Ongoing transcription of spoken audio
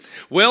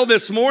Well,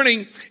 this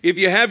morning, if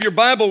you have your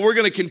Bible, we're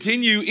going to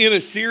continue in a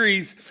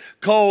series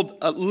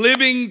called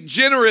Living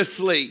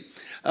Generously.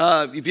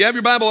 If you have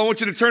your Bible, I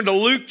want you to turn to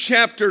Luke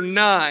chapter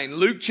 9.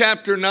 Luke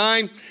chapter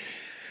 9.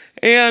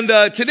 And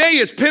today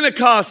is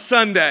Pentecost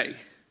Sunday.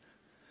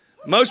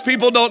 Most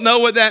people don't know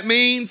what that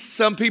means.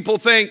 Some people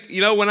think,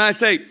 when I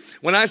say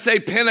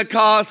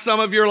Pentecost, some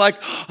of you are like,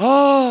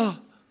 oh,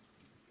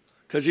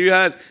 because you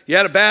had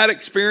a bad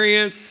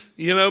experience.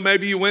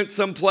 Maybe you went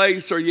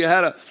someplace or you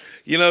had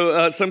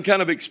some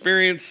kind of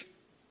experience,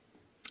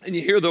 and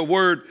you hear the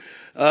word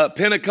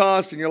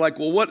Pentecost, and you're like,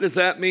 well, what does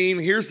that mean?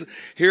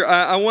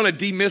 I want to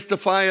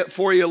demystify it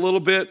for you a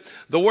little bit.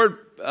 The word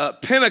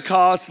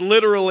Pentecost,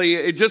 literally,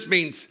 it just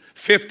means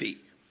 50.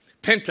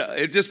 Penta,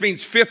 it just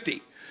means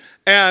 50.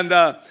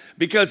 And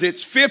because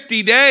it's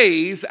 50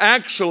 days,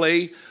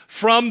 actually,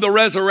 from the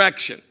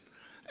resurrection.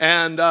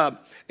 And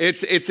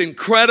it's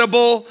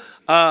incredible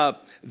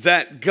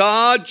that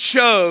God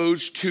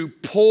chose to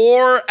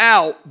pour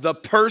out the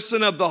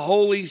person of the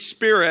Holy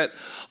Spirit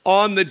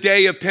on the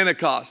day of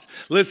Pentecost.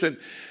 Listen,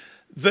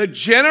 the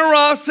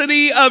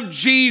generosity of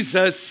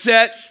Jesus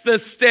sets the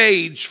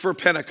stage for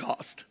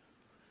Pentecost.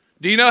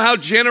 Do you know how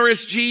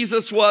generous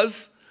Jesus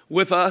was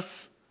with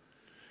us?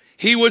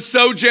 He was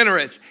so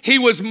generous. He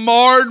was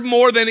marred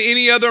more than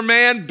any other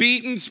man,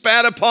 beaten,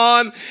 spat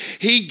upon.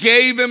 He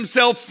gave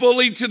himself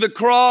fully to the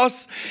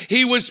cross.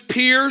 He was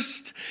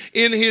pierced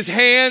in his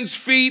hands,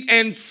 feet,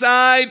 and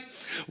side,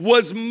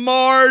 was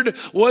marred,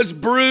 was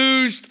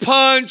bruised,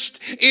 punched,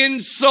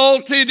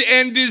 insulted,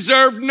 and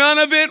deserved none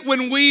of it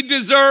when we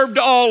deserved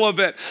all of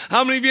it.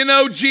 How many of you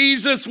know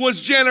Jesus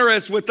was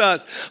generous with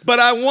us? But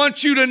I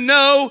want you to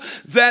know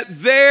that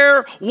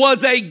there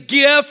was a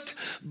gift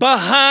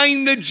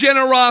behind the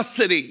generosity.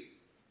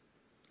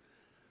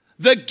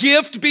 The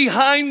gift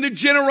behind the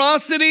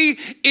generosity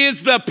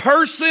is the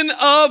person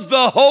of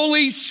the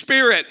Holy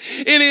Spirit.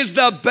 It is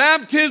the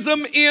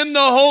baptism in the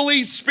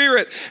Holy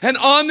Spirit. And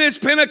on this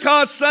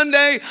Pentecost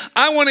Sunday,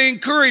 I want to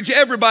encourage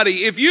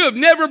everybody, if you have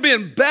never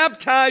been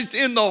baptized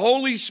in the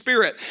Holy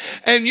Spirit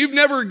and you've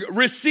never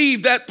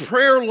received that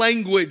prayer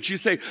language, you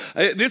say,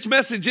 this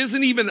message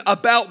isn't even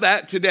about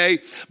that today,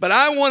 but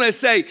I want to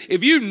say,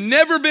 if you've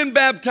never been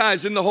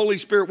baptized in the Holy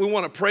Spirit, we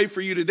want to pray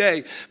for you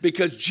today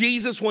because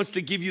Jesus wants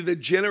to give you the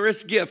generous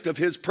gift of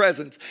his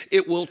presence.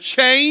 It will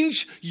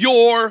change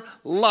your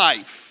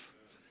life.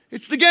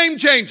 It's the game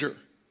changer.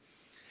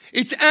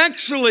 It's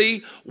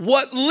actually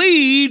what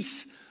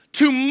leads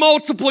to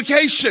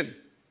multiplication.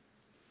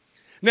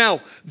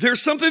 Now,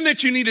 there's something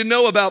that you need to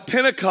know about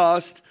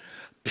Pentecost.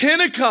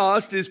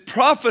 Pentecost is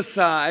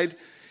prophesied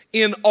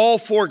in all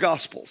four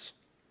Gospels.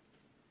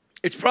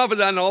 It's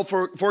prophesied in all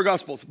four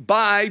Gospels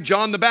by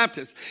John the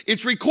Baptist.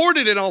 It's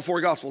recorded in all four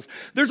Gospels.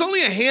 There's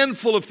only a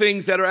handful of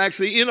things that are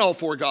actually in all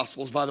four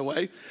Gospels, by the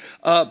way.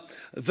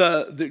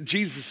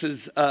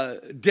 Jesus'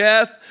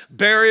 death,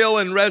 burial,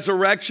 and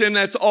resurrection,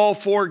 that's all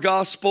four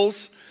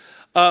Gospels.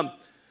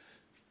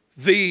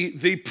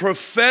 The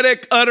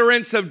prophetic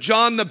utterance of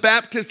John the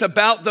Baptist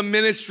about the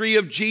ministry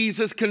of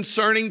Jesus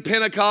concerning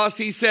Pentecost.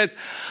 He says,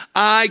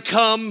 I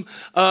come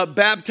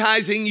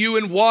baptizing you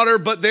in water,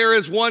 but there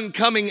is one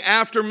coming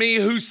after me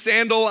whose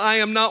sandal I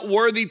am not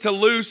worthy to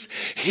loose.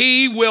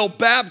 He will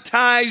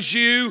baptize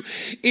you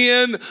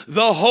in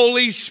the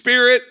Holy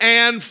Spirit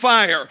and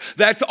fire.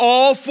 That's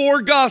all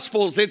four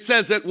Gospels. It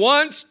says it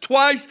once,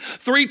 twice,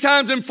 three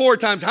times, and four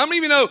times. How many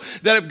of you know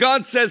that if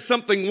God says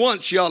something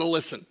once, you ought to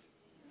listen?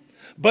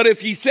 But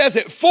if he says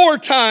it four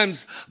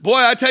times, boy,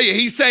 I tell you,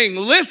 he's saying,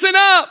 listen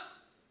up.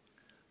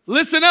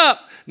 Listen up.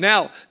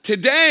 Now,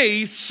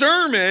 today's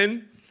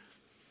sermon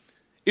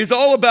is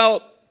all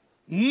about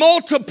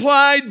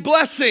multiplied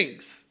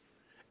blessings.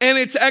 And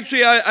it's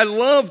actually, I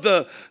love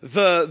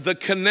the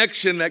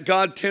connection that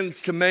God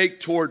tends to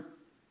make toward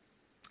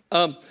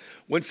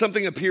when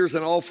something appears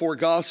in all four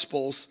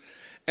Gospels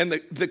and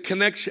the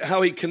connection,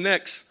 how he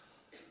connects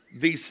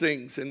these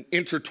things and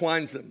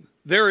intertwines them.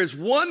 There is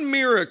one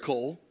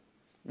miracle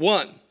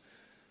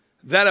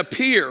that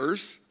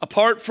appears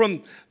apart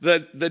from the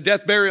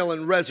death, burial,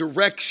 and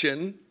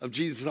resurrection of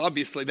Jesus.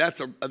 Obviously, that's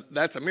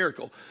a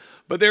miracle.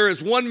 But there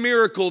is one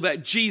miracle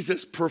that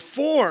Jesus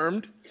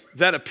performed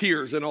that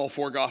appears in all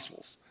four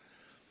Gospels.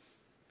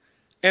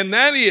 And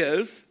that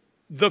is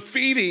the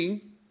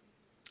feeding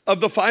of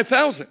the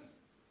 5,000.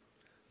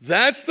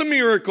 That's the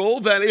miracle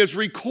that is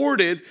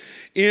recorded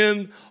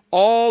in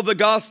all the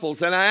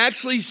Gospels. And I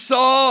actually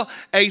saw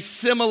a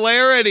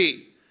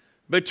similarity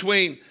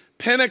between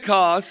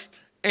Pentecost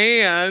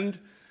and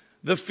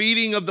the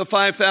feeding of the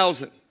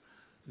 5,000.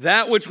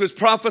 That which was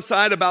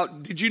prophesied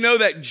about. Did you know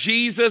that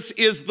Jesus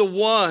is the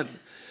one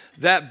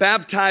that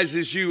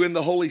baptizes you in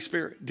the Holy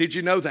Spirit? Did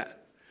you know that?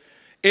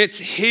 It's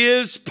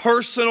his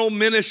personal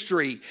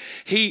ministry.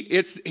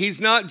 It's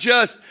not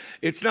just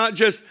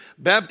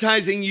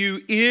baptizing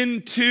you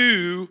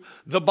into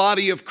the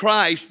body of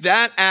Christ.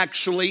 That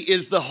actually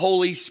is the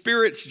Holy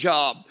Spirit's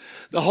job.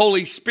 The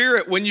Holy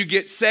Spirit, when you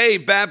get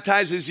saved,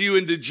 baptizes you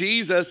into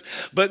Jesus.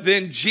 But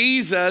then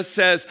Jesus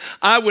says,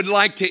 I would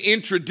like to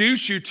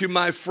introduce you to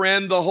my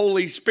friend, the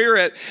Holy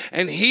Spirit.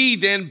 And he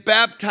then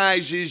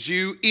baptizes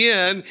you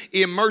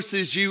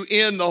immerses you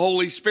in the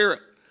Holy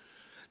Spirit.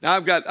 Now,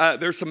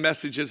 there's some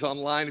messages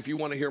online if you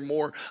want to hear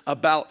more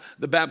about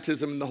the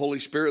baptism in the Holy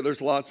Spirit.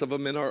 There's lots of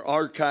them in our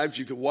archives.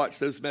 You can watch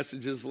those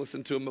messages,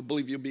 listen to them. I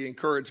believe you'll be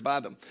encouraged by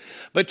them.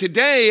 But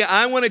today,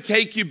 I want to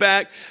take you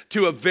back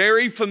to a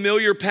very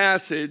familiar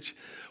passage,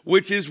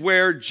 which is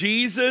where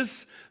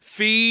Jesus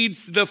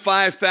feeds the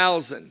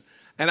 5,000.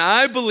 And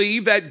I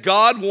believe that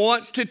God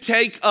wants to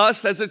take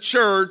us as a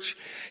church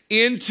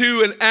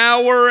into an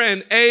hour,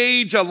 an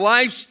age, a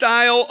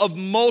lifestyle of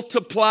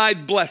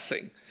multiplied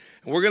blessing.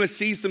 And we're going to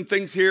see some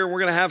things here.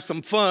 We're going to have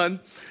some fun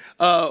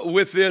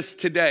with this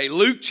today.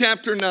 Luke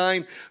chapter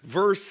 9,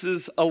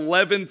 verses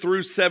 11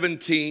 through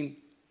 17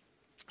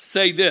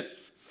 say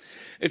this.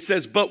 It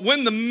says, but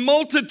when the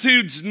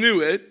multitudes knew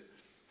it,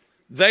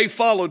 they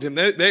followed him.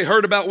 They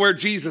heard about where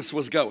Jesus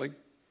was going.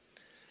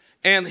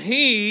 And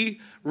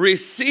he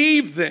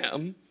received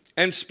them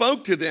and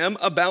spoke to them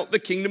about the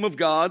kingdom of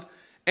God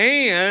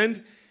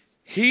and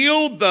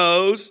healed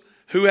those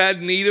who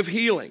had need of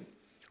healing.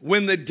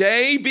 When the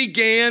day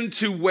began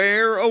to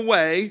wear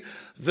away,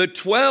 the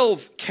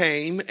 12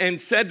 came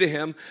and said to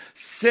him,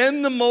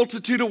 send the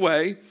multitude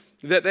away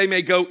that they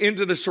may go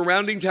into the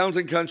surrounding towns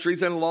and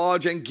countries and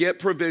lodge and get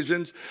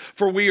provisions,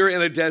 for we are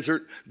in a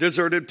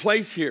deserted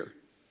place here.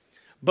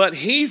 But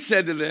he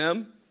said to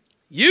them,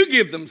 you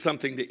give them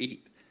something to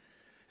eat.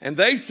 And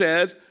they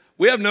said,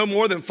 we have no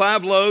more than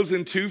 5 loaves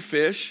and 2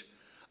 fish,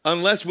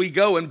 unless we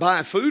go and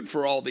buy food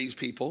for all these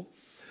people.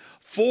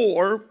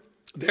 For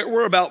there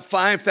were about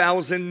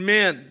 5,000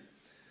 men.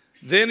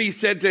 Then he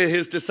said to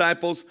his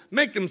disciples,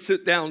 make them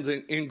sit down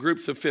in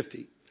groups of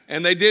 50.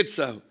 And they did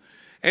so.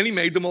 And he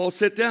made them all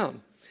sit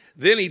down.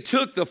 Then he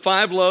took the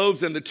 5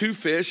 loaves and the 2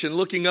 fish, and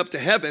looking up to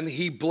heaven,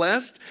 he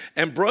blessed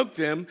and broke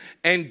them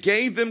and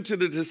gave them to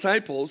the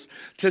disciples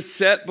to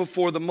set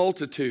before the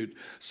multitude.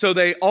 So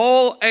they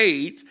all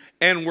ate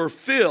and were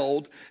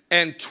filled,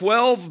 and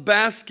 12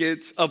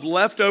 baskets of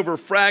leftover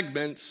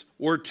fragments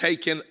were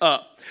taken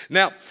up.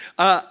 Now,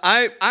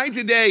 I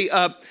today,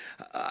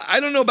 I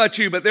don't know about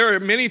you, but there are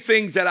many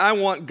things that I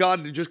want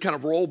God to just kind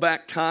of roll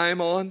back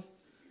time on.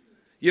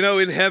 You know,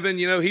 in heaven,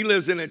 he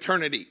lives in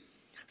eternity.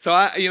 So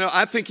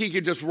I think he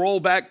could just roll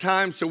back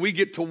time so we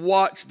get to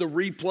watch the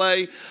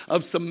replay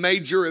of some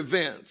major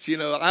events.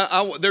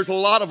 There's a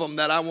lot of them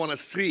that I want to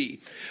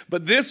see,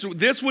 but this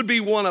would be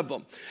one of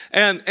them.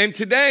 And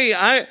today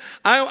I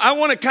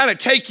want to kind of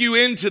take you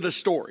into the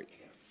story.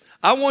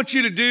 I want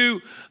you to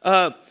do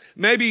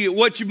maybe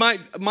what you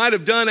might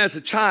have done as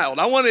a child.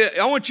 I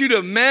want you to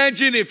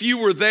imagine if you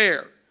were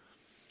there.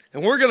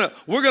 And we're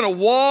gonna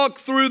walk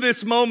through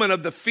this moment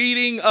of the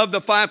feeding of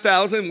the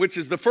 5,000, which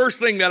is the first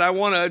thing that I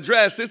want to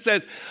address. It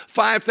says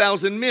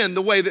 5,000 men.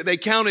 The way that they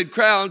counted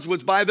crowds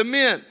was by the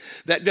men.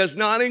 That does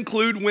not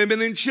include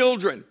women and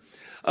children.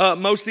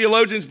 Most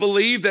theologians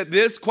believe that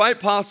this quite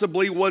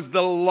possibly was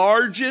the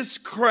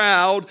largest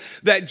crowd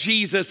that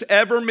Jesus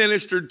ever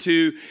ministered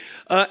to.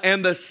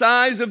 And the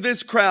size of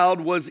this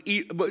crowd was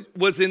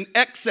in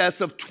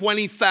excess of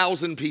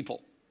 20,000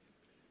 people.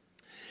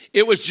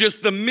 It was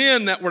just the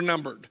men that were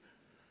numbered.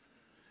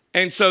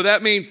 And so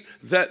that means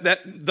that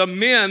the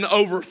men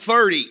over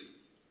 30.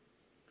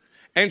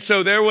 And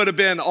so there would have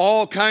been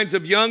all kinds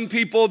of young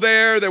people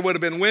there. There would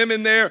have been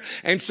women there.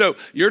 And so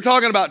you're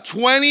talking about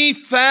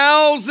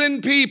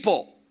 20,000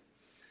 people.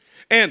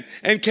 And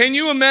can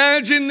you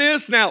imagine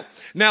this? Now,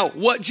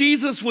 what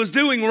Jesus was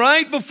doing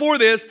right before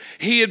this,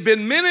 he had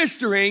been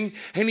ministering,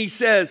 and he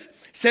says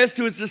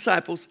to his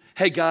disciples,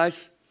 hey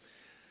guys,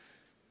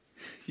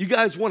 you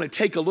guys want to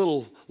take a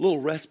little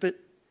respite?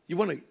 You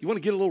want to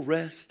get a little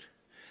rest?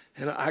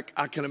 And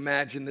I can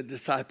imagine the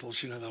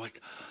disciples, they're like,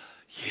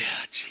 yeah,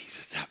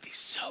 Jesus, that'd be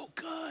so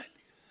good.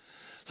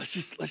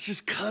 Let's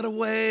just cut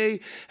away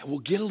and we'll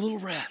get a little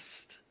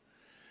rest.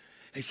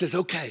 And he says,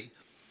 okay,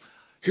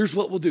 here's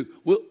what we'll do.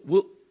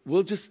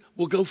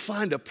 We'll go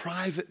find a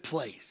private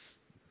place.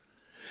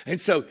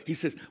 And so he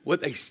says,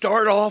 they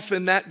start off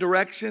in that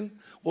direction.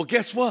 Well,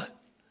 guess what?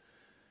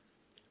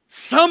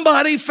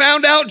 Somebody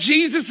found out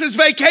Jesus'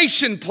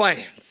 vacation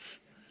plans.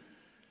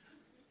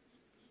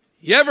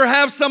 You ever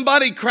have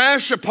somebody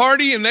crash a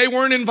party and they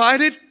weren't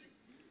invited?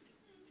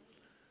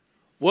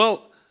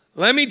 Well,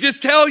 let me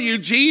just tell you,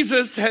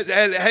 Jesus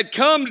had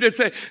come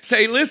to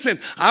say, listen,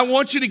 I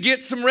want you to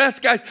get some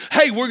rest, guys.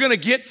 Hey, we're going to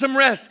get some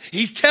rest.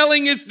 He's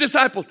telling his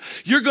disciples,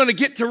 you're going to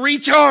get to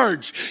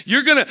recharge.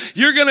 You're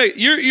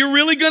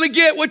really going to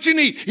get what you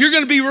need. You're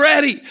going to be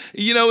ready,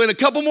 in a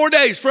couple more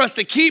days for us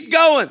to keep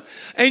going.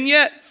 And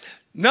yet,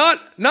 Not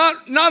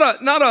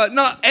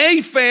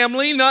a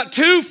family, not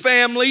two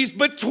families,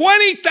 but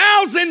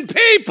 20,000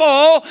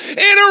 people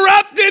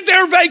interrupted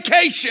their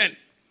vacation.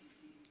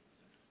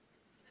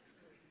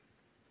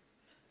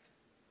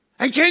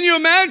 And can you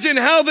imagine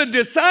how the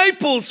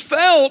disciples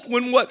felt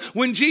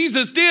when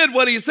Jesus did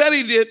what he said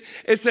he did?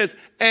 It says,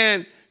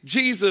 and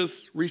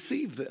Jesus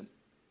received them.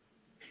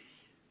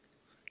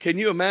 Can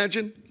you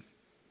imagine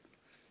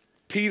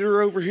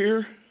Peter over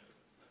here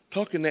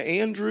talking to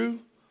Andrew?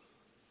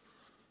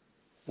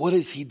 What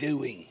is he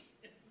doing?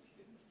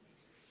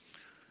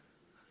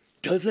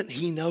 Doesn't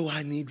he know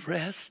I need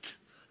rest?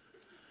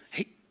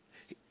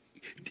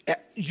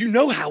 You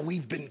know how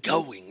we've been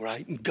going,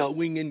 right? And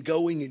going and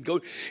going and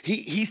going.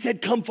 He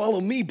said, come follow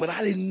me, but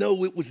I didn't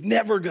know it was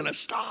never going to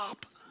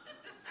stop.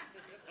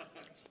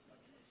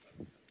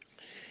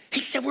 He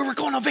said we were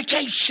going on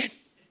vacation.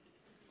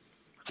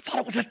 I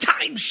thought it was a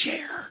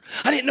timeshare.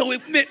 I didn't know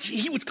it meant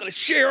he was going to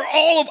share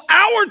all of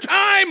our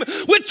time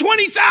with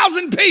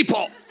 20,000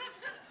 people.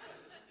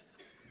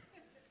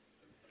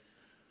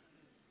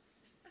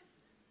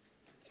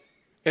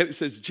 And it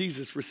says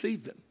Jesus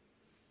received them.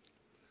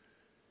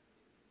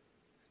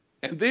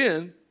 And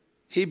then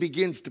he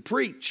begins to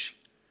preach.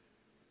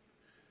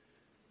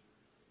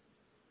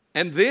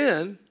 And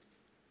then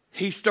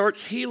he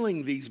starts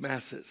healing these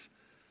masses.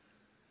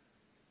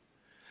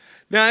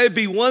 Now, it'd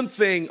be one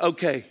thing,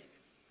 okay,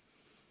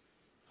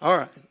 all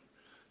right,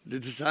 the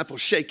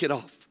disciples shake it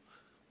off.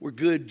 We're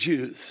good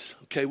Jews,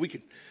 okay? We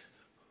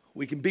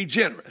can be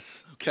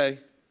generous, okay?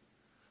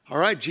 All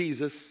right,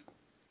 Jesus,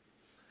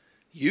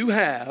 you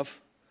have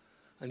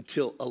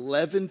until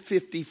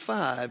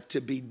 11:55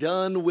 to be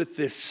done with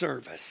this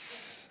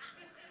service.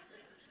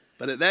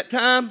 But at that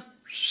time,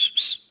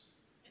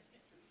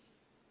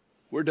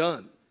 we're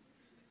done.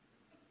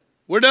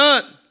 We're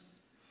done.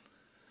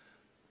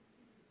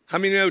 How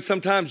many know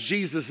sometimes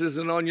Jesus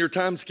isn't on your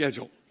time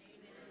schedule?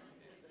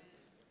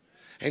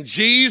 And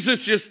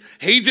Jesus just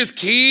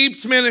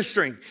keeps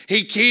ministering.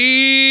 He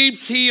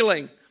keeps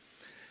healing.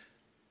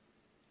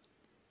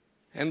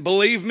 And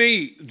believe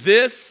me,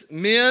 this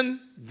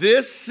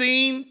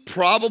scene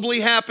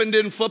probably happened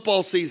in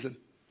football season.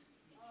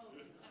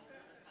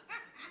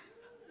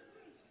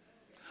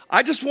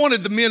 I just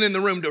wanted the men in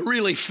the room to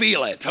really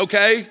feel it,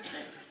 okay?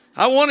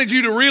 I wanted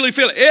you to really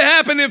feel it. It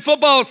happened in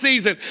football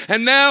season.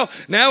 And now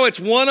it's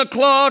 1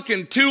 o'clock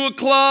and 2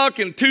 o'clock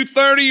and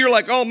 2:30. You're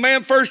like, oh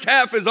man, first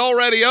half is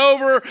already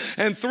over.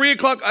 And 3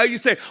 o'clock, you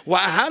say,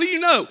 well, how do you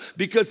know?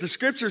 Because the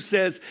scripture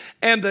says,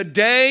 and the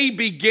day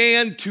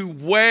began to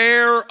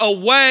wear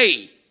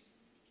away.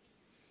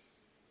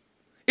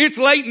 It's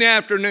late in the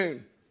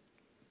afternoon.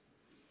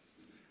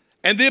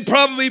 And then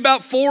probably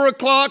about 4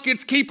 o'clock,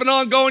 it's keeping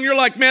on going. You're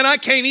like, man, I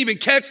can't even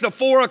catch the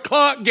 4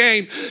 o'clock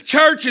game.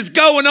 Church is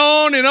going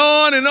on and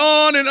on and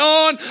on and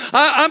on.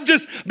 I'm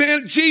just,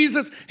 man,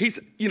 Jesus,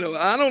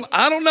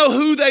 I don't know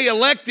who they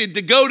elected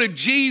to go to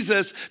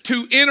Jesus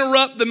to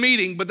interrupt the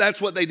meeting, but that's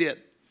what they did.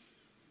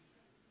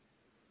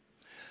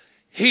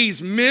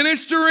 He's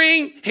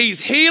ministering,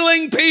 he's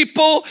healing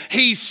people,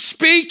 he's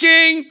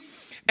speaking.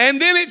 And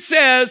then it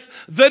says,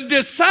 the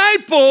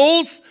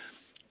disciples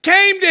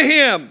came to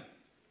him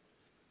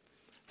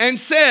and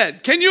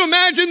said, can you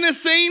imagine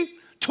this scene?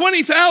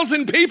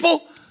 20,000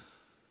 people?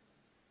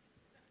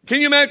 Can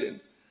you imagine?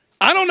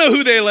 I don't know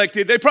who they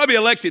elected. They probably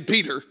elected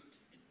Peter.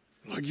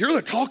 Like, you're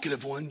the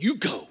talkative one. You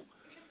go.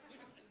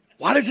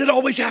 Why does it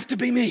always have to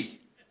be me?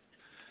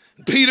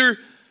 And Peter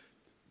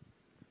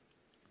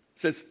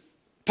says,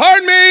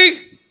 pardon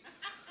me.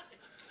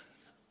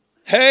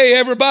 Hey,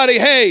 everybody.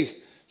 Hey,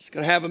 just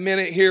going to have a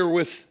minute here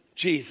with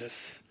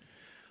Jesus.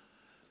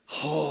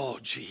 Oh,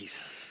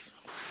 Jesus.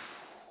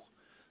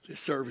 This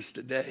service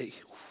today,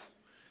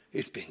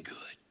 it's been good.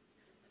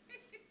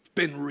 It's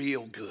been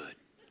real good.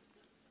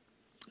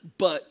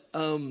 But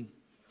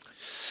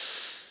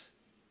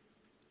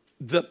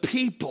the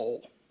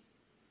people,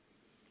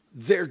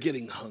 they're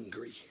getting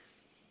hungry.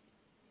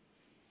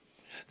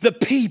 The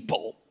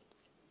people.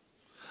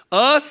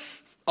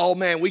 Us, oh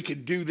man, we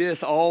could do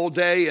this all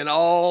day and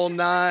all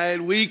night.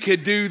 We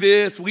could do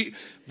this.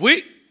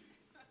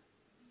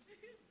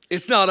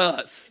 It's not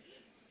us.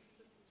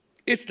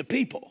 It's the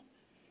people.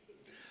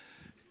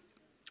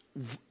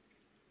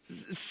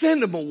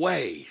 Send them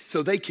away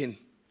so they can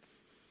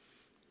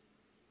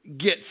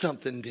get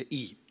something to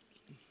eat.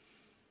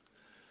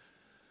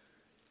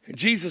 And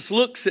Jesus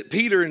looks at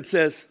Peter and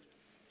says,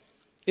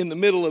 in the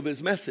middle of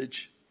his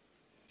message,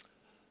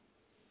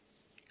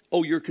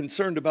 oh, you're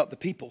concerned about the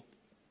people.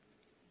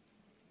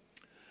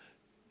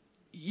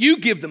 You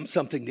give them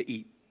something to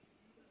eat.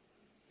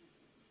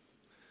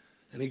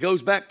 And he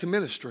goes back to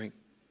ministering.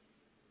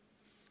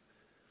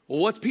 Well,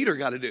 what's Peter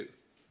got to do?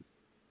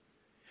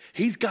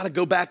 He's got to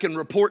go back and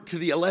report to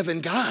the 11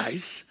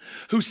 guys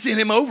who sent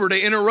him over to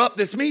interrupt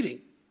this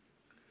meeting.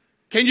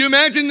 Can you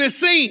imagine this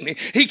scene?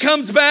 He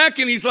comes back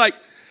and he's like,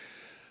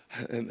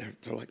 and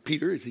they're like,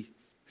 Peter, is he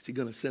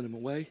going to send him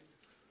away?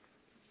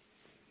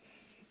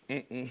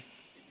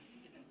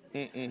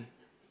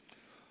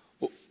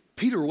 Well,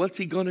 Peter, what's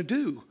he going to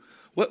do?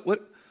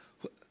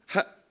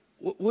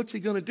 What's he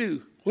going to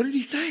do? What did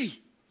he say?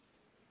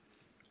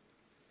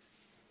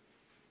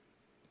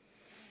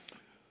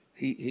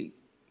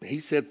 He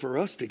said for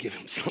us to give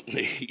him something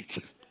to eat.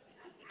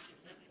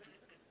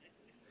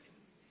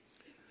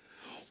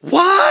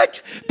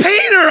 What?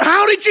 Peter,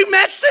 how did you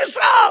mess this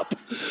up?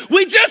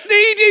 We just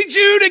needed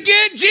you to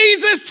get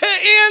Jesus to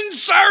end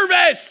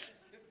service.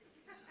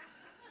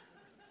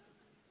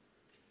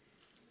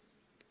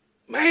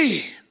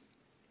 Man,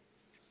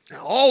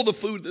 now all the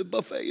food at the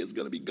buffet is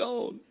going to be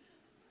gone.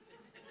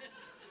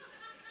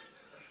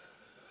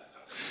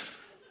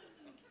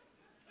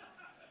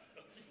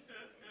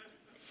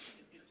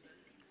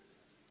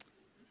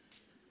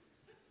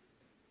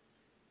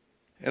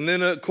 And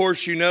then, of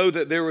course, you know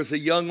that there was a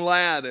young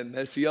lad, and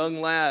this young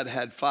lad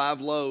had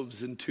 5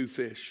 loaves and 2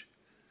 fish.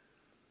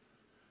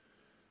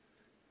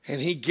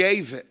 And he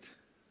gave it.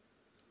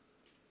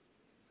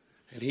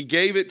 And he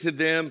gave it to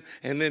them,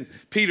 and then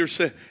Peter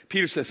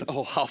says,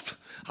 oh,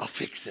 I'll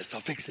fix this,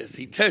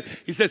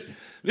 He says,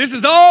 this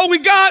is all we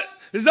got.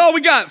 This is all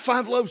we got.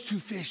 5 loaves, 2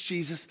 fish,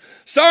 Jesus.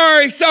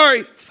 Sorry.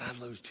 5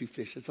 loaves, 2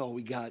 fish, that's all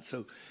we got,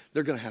 so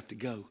they're going to have to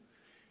go.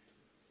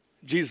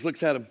 Jesus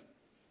looks at him.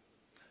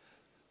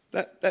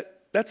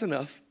 That's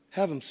enough.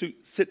 Have them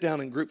sit down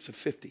in groups of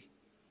 50.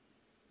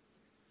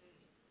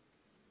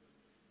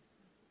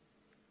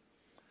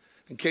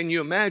 And can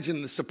you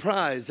imagine the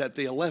surprise at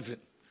the 11?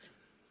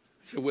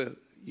 So, well,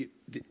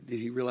 did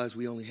he realize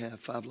we only have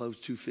 5 loaves,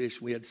 2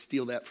 fish? We had to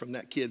steal that from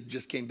that kid who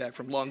just came back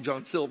from Long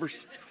John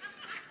Silver's.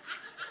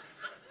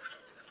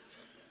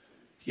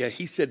 Yeah,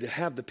 he said to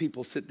have the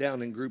people sit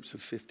down in groups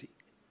of 50.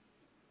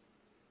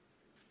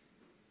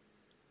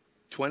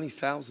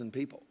 20,000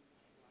 people.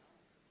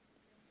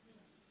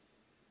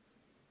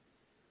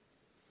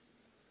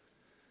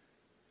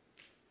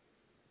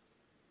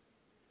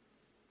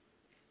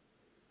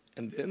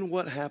 And then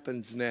what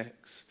happens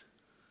next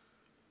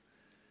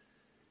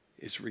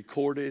is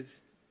recorded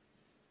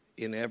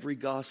in every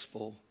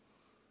gospel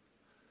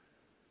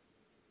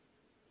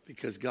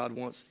because God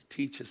wants to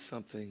teach us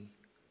something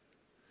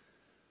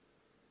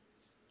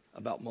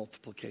about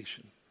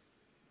multiplication.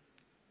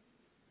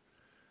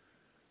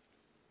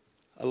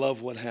 I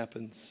love what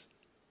happens.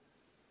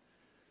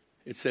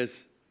 It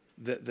says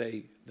that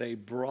they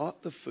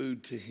brought the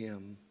food to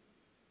him.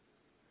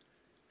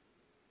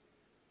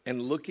 And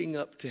looking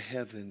up to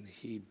heaven,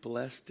 he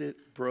blessed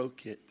it,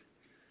 broke it,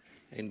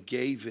 and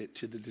gave it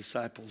to the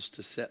disciples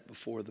to set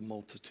before the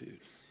multitude.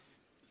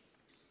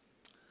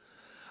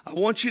 I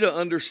want you to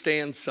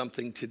understand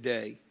something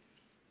today,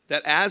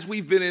 that as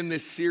we've been in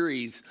this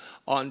series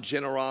on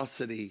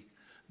generosity,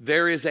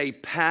 there is a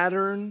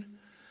pattern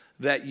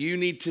that you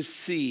need to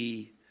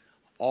see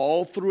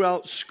all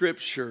throughout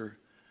Scripture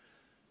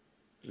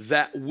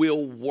that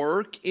will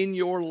work in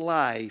your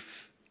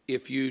life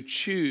if you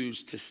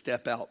choose to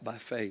step out by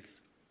faith.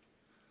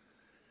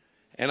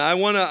 And I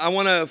want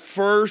to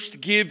first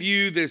give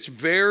you this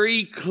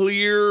very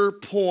clear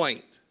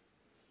point.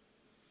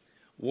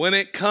 When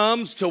it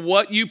comes to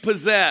what you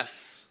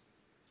possess,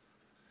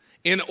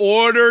 in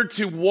order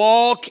to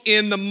walk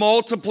in the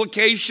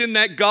multiplication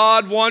that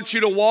God wants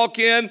you to walk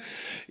in,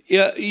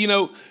 you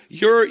know,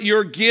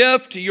 your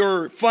gift,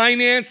 your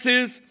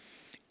finances,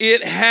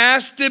 it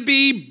has to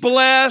be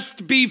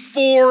blessed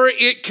before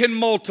it can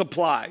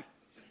multiply.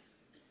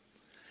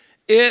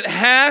 It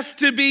has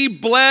to be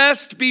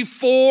blessed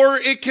before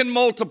it can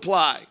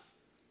multiply.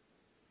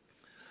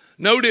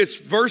 Notice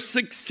verse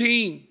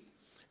 16.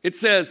 It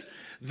says,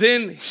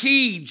 then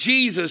he,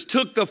 Jesus,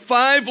 took the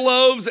 5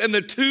 loaves and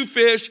the 2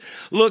 fish,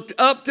 looked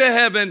up to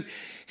heaven.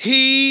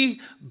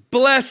 He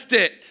blessed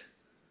it.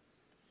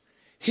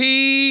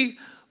 He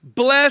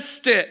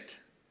blessed it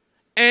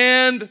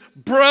and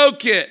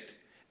broke it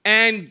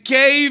and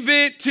gave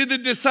it to the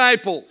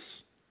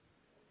disciples.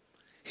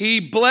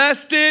 He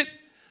blessed it,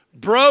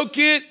 broke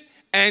it,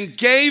 and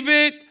gave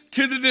it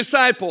to the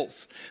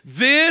disciples.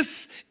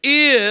 This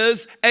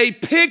is a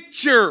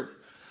picture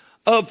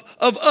of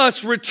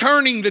us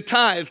returning the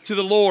tithe to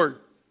the Lord.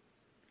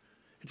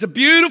 It's a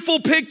beautiful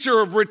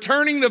picture of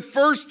returning the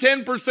first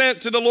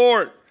 10% to the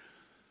Lord.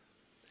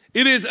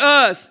 It is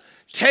us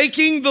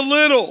taking the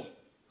little,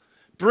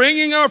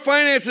 bringing our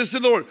finances to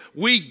the Lord.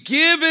 We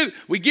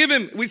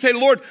say,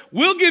 Lord,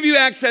 we'll give you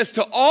access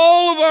to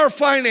all of our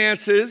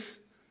finances.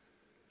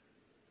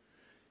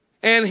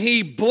 And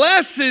he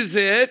blesses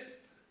it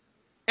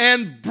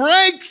and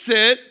breaks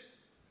it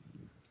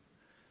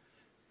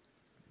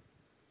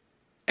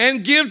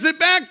and gives it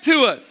back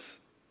to us.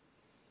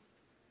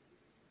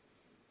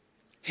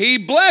 He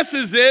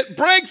blesses it,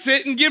 breaks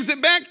it, and gives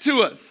it back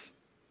to us.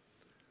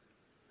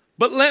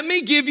 But let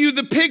me give you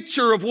the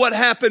picture of what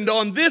happened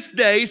on this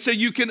day so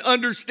you can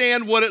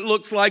understand what it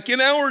looks like in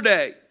our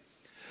day.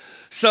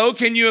 So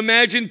can you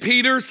imagine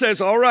Peter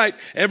says, all right,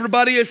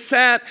 everybody is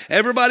sat.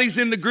 Everybody's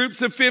in the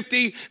groups of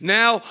 50.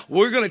 Now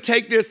we're going to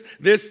take this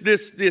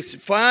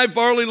 5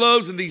 barley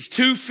loaves and these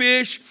 2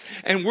 fish,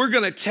 and we're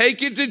going to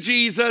take it to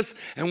Jesus,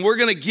 and we're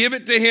going to give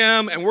it to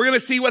him, and we're going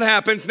to see what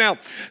happens. Now,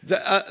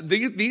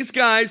 these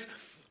guys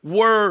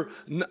were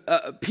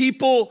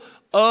people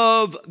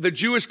of the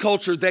Jewish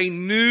culture, they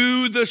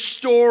knew the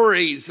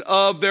stories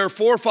of their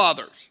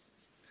forefathers.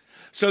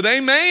 So they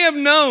may have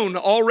known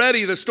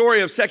already the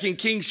story of 2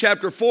 Kings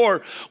chapter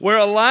 4, where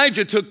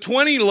Elijah took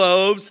 20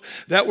 loaves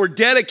that were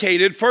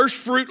dedicated, first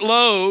fruit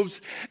loaves,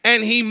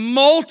 and he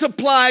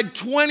multiplied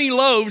 20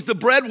 loaves. The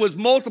bread was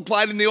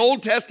multiplied in the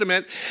Old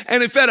Testament,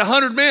 and it fed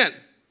 100 men.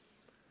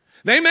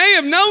 They may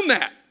have known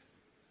that.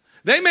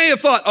 They may have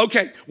thought,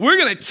 okay, we're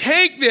going to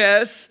take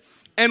this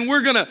and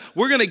we're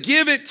gonna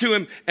give it to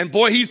him, and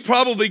boy, he's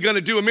probably gonna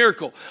do a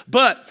miracle.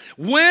 But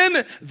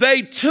when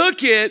they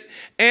took it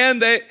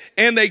and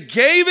they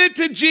gave it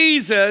to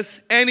Jesus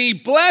and he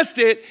blessed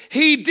it,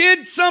 he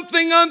did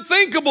something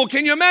unthinkable.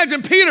 Can you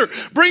imagine? Peter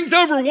brings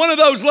over one of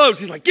those loaves.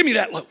 He's like, give me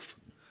that loaf.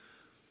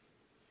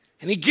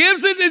 And he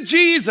gives it to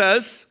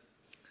Jesus.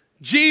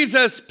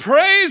 Jesus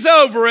prays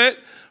over it,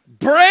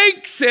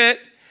 breaks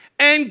it,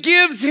 and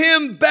gives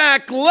him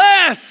back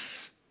less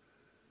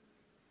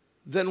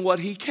than what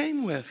he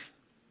came with.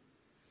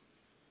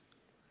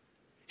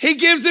 He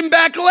gives him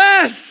back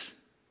less.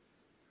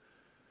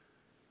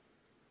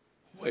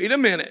 Wait a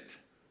minute.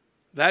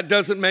 That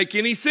doesn't make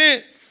any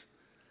sense.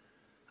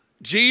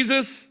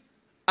 Jesus,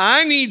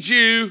 I need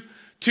you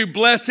to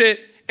bless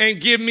it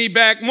and give me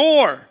back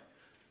more.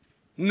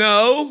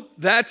 No,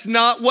 that's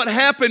not what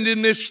happened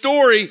in this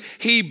story.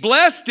 He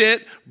blessed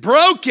it,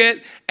 broke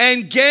it,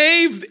 and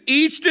gave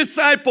each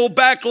disciple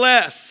back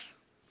less.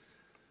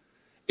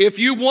 If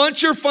you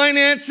want your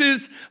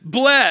finances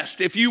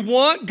blessed, if you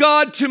want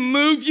God to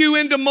move you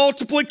into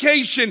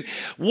multiplication,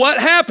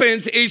 what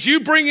happens is you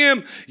bring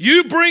him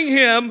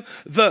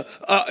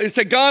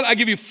say, God, I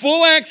give you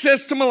full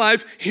access to my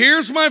life.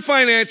 Here's my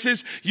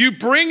finances. You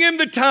bring him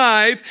the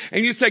tithe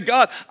and you say,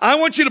 God, I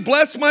want you to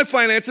bless my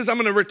finances. I'm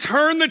going to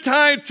return the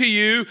tithe to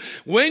you.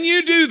 When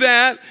you do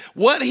that,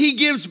 what he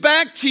gives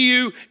back to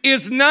you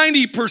is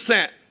 90%.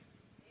 Amen.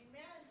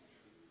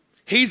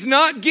 He's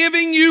not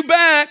giving you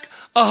back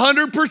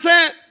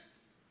 100%.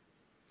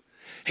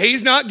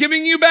 He's not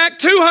giving you back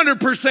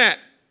 200%.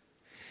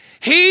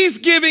 He's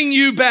giving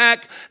you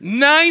back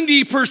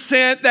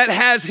 90% that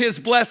has his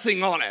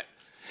blessing on it.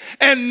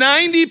 And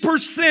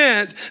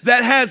 90%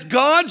 that has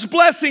God's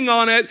blessing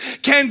on it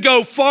can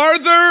go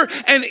farther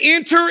and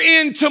enter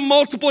into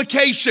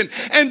multiplication.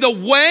 And the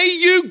way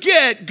you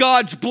get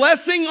God's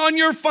blessing on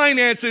your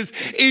finances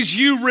is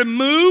you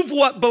remove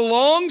what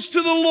belongs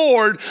to the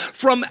Lord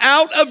from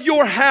out of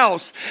your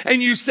house.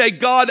 And you say,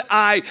 God,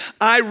 I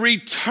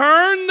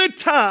return the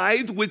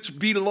tithe which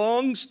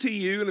belongs to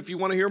you. And if you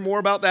want to hear more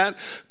about that,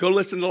 go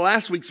listen to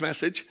last week's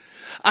message.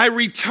 I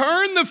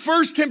return the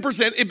first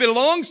 10%. It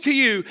belongs to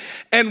you.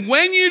 And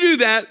when you do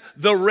that,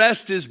 the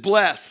rest is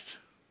blessed.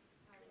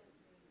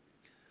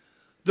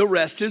 The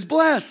rest is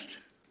blessed.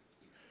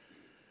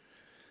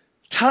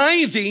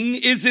 Tithing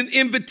is an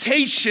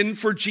invitation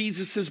for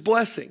Jesus'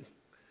 blessing.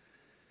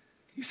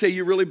 You say,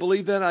 you really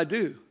believe that? I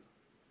do.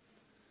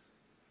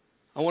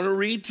 I want to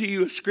read to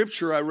you a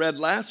scripture I read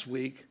last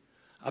week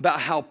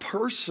about how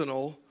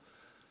personal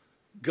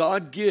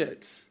God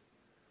gets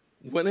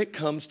when it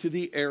comes to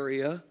the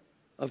area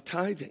of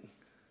tithing.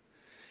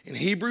 In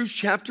Hebrews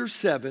chapter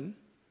 7,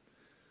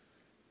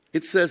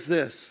 it says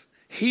this: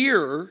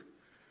 here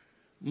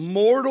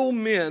mortal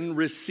men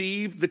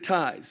receive the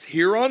tithes.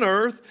 Here on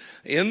earth,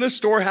 in the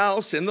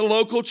storehouse, in the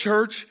local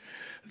church,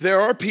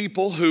 there are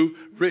people who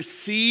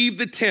receive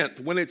the tenth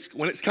when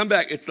it's come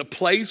back. It's the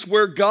place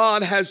where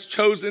God has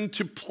chosen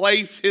to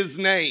place his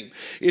name.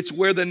 It's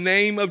where the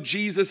name of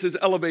Jesus is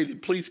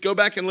elevated. Please go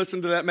back and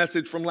listen to that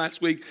message from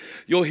last week.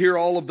 You'll hear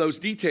all of those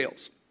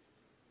details.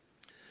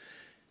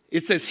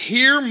 It says,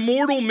 here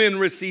mortal men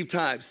receive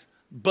tithes,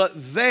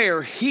 but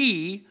there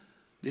he,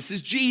 this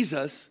is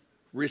Jesus,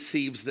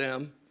 receives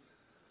them,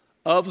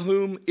 of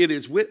whom it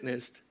is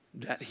witnessed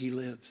that he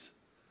lives.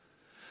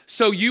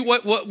 So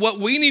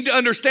what we need to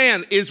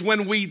understand is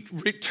when we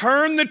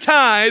return the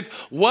tithe,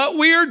 what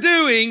we are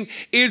doing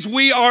is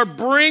we are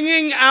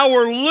bringing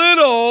our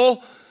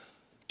little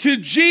to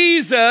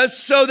Jesus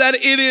so that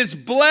it is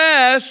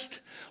blessed.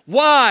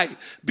 Why?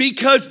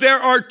 Because there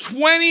are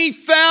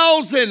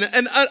 20,000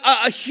 and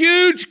a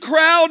huge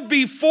crowd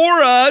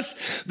before us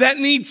that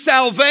need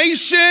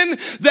salvation,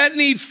 that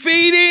need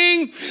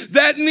feeding,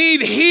 that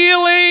need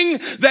healing.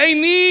 They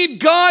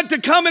need God to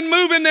come and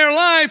move in their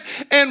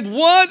life. And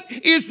what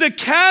is the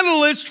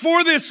catalyst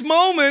for this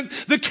moment?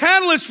 The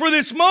catalyst for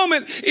this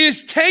moment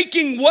is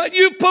taking what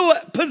you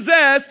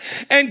possess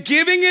and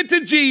giving it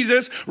to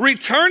Jesus,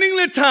 returning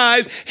the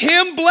tithe,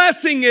 him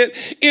blessing it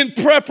in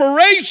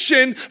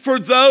preparation for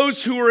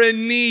those who are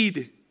in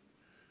need.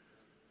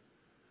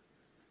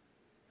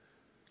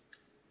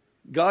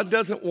 God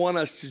doesn't want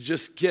us to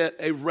just get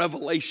a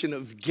revelation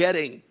of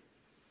getting.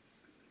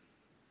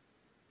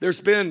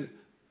 There's been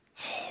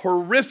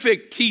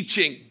horrific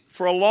teaching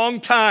for a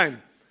long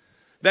time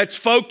that's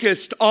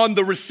focused on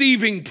the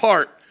receiving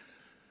part.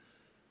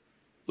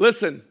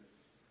 Listen,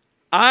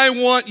 I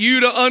want you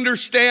to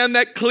understand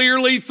that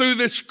clearly through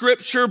the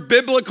scripture,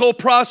 biblical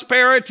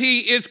prosperity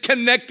is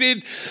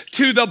connected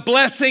to the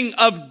blessing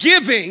of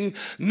giving,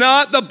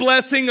 not the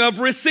blessing of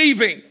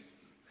receiving.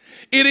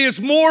 It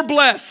is more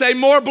blessed. Say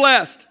more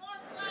blessed.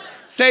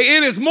 Say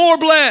it is more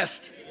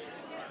blessed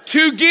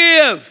to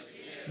give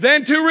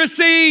than to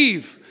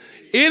receive.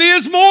 It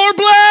is more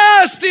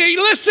blessed.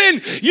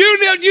 Listen,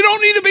 you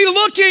don't need to be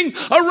looking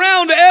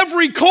around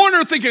every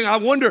corner thinking, I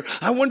wonder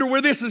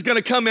where this is going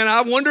to come in.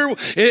 I wonder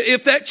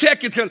if that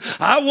check is going to,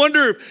 I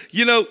wonder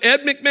if,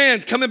 Ed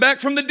McMahon's coming back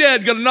from the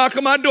dead, going to knock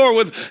on my door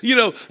with,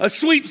 a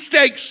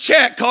sweepstakes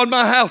check on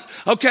my house.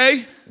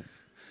 Okay?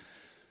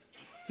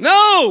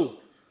 No.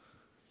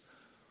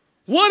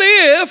 What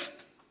if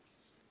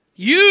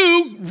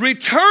you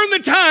return the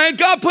tithe,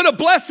 God put a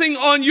blessing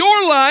on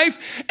your life,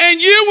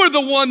 and you were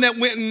the one that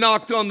went and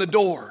knocked on the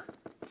door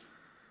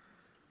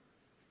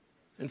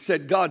and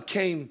said, God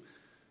came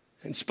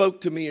and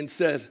spoke to me and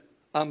said,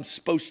 I'm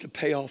supposed to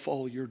pay off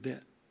all your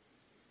debt.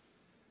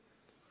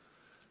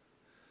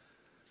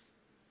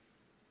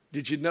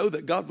 Did you know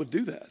that God would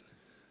do that?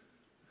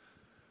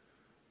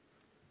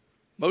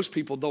 Most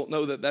people don't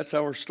know that that's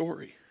our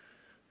story.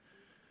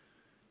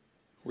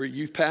 We're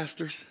youth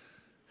pastors.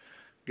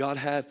 God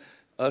had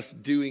us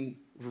doing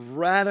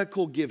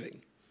radical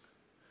giving.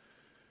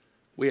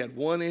 We had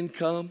one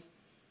income,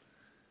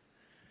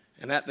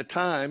 and at the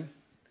time,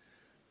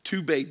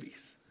 2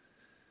 babies.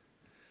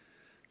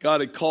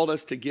 God had called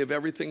us to give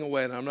everything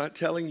away, and I'm not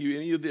telling you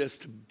any of this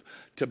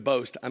to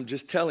boast. I'm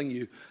just telling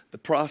you the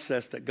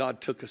process that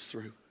God took us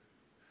through.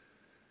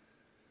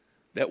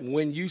 That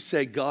when you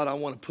say, God, I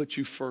want to put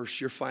you first,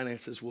 your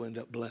finances will end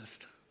up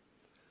blessed.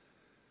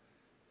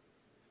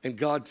 And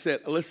God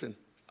said, listen,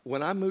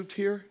 when I moved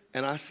here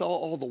and I saw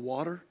all the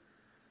water,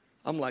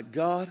 I'm like,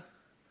 God,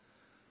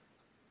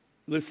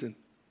 listen,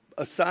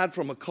 aside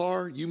from a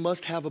car, you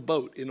must have a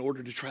boat in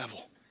order to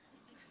travel.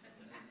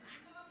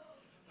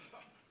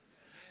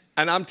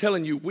 And I'm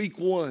telling you, week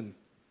one,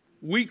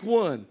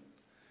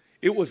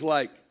 it was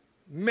like,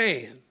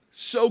 man,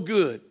 so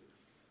good.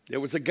 There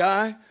was a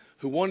guy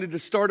who wanted to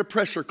start a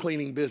pressure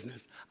cleaning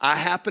business. I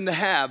happened to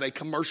have a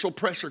commercial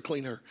pressure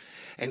cleaner,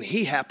 and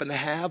he happened to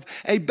have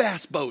a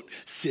bass boat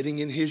sitting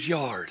in his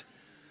yard.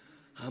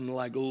 I'm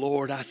like,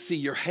 Lord, I see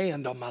your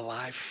hand on my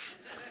life.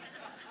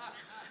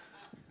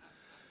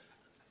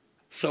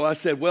 So I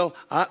said, well,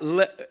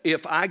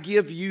 if I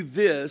give you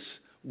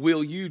this,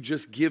 will you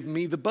just give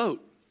me the boat?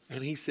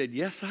 And he said,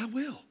 yes, I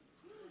will.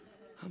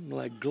 I'm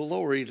like,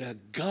 glory to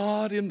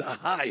God in the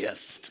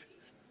highest.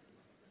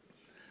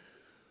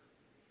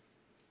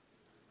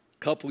 A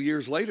couple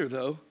years later,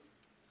 though,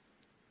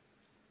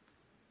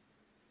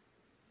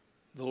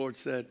 the Lord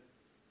said,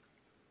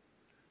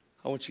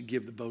 I want you to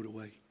give the boat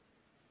away.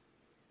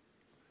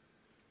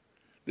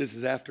 This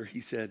is after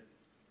he said,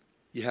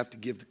 you have to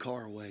give the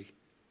car away.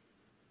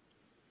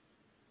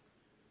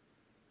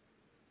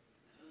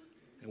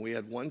 And we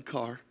had one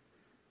car,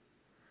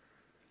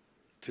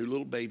 2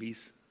 little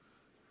babies,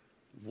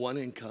 1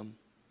 income,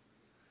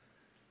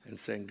 and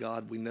saying,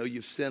 God, we know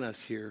you've sent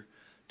us here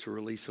to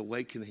release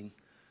awakening.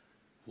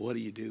 What are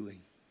you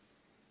doing?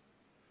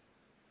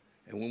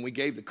 And when we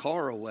gave the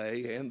car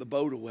away and the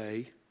boat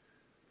away,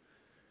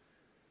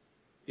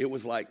 it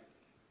was like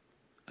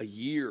a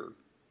year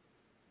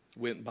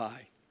went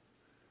by.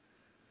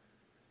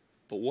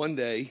 But one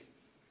day, in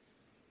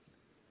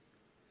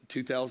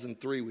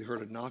 2003, we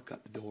heard a knock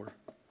at the door.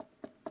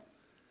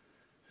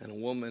 And a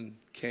woman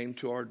came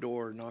to our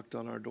door, knocked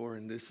on our door,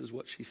 and this is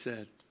what she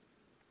said.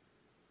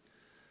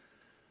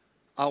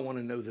 I want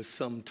to know the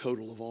sum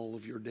total of all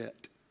of your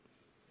debt.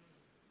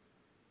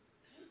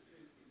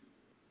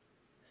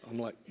 I'm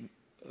like,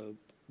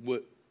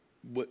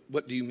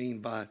 what do you mean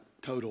by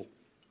total?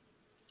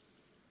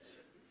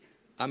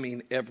 I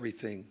mean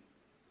everything.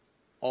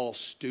 All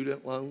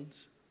student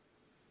loans,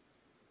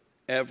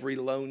 every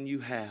loan you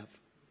have.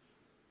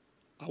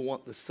 I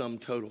want the sum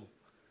total.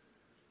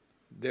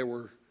 There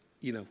were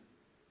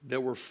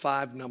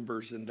 5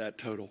 numbers in that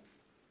total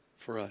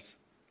for us.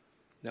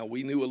 Now,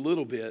 we knew a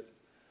little bit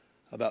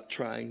about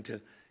trying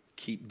to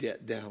keep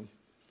debt down.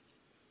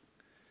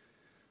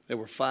 There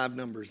were 5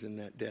 numbers in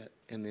that debt.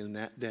 And in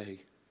that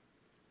day,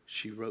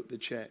 she wrote the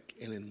check.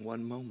 And in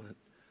one moment,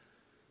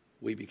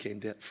 we became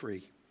debt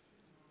free.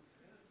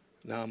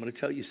 Now, I'm going to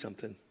tell you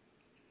something.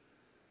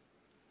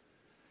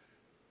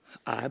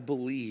 I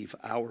believe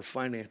our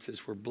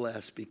finances were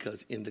blessed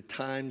because in the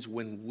times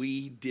when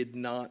we did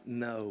not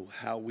know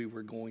how we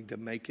were going to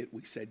make it,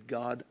 we said,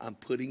 God, I'm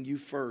putting you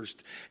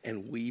first,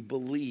 and we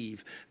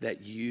believe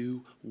that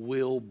you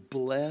will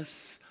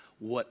bless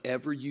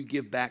whatever you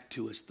give back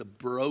to us. The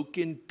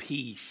broken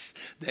piece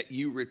that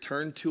you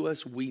return to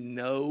us, we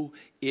know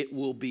it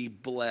will be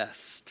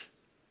blessed.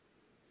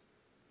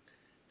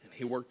 And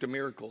he worked a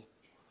miracle.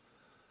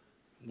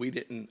 We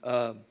didn't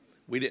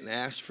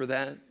ask for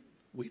that.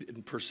 We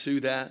didn't pursue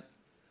that.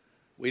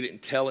 We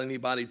didn't tell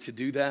anybody to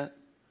do that.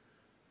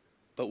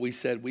 But we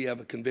said we have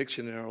a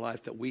conviction in our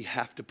life that we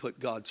have to put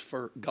God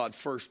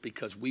first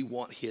because we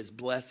want his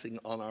blessing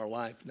on our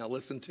life. Now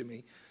listen to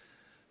me.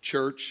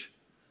 Church,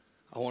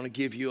 I want to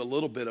give you a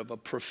little bit of a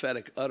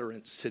prophetic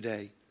utterance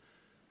today.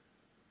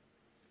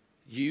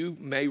 You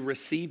may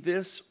receive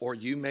this or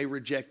you may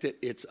reject it.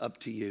 It's up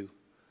to you.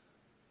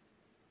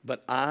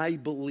 But I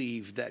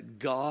believe that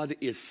God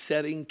is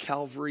setting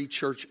Calvary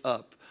Church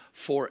up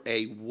for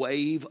a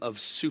wave of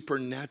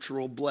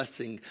supernatural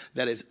blessing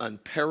that is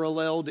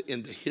unparalleled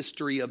in the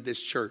history of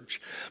this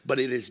church. But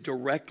it is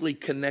directly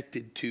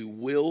connected to,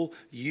 will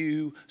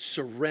you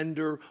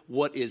surrender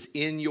what is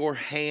in your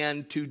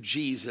hand to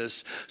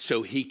Jesus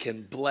so he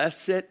can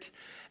bless it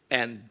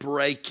and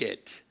break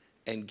it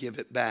and give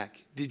it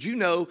back? Did you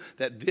know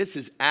that this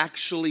is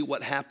actually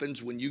what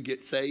happens when you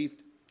get saved?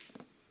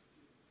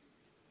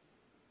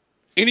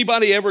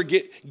 Anybody ever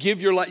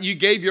give your life? You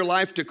gave your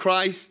life to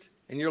Christ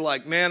and you're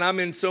like, man, I'm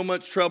in so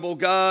much trouble.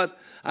 God,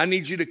 I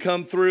need you to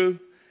come through.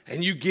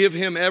 And you give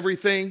him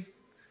everything.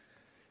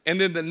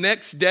 And then the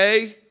next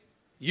day,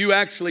 you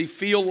actually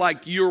feel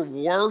like you're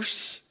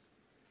worse.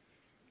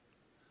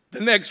 The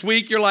next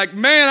week, you're like,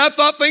 man, I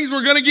thought things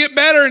were going to get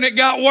better and it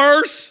got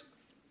worse.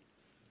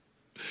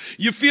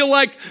 You feel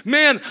like,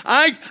 man,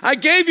 I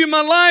gave you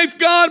my life,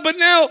 God, but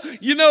now,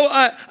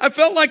 I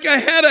felt like I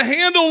had a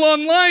handle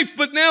on life,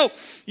 but now,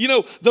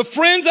 the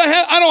friends I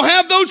had, I don't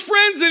have those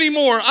friends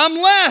anymore. I'm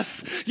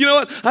less.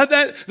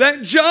 That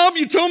job,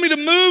 you told me to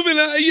move, and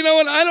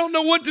I don't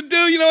know what to do,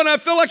 and I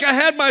feel like I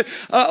had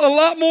a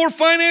lot more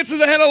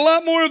finances. I had a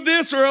lot more of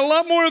this or a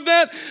lot more of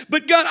that,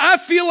 but God, I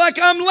feel like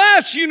I'm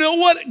less. You know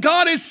what?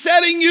 God is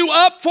setting you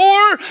up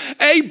for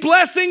a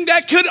blessing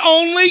that could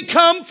only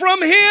come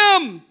from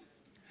him.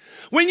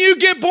 When you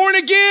get born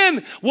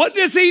again, what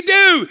does he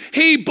do?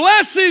 He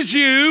blesses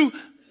you,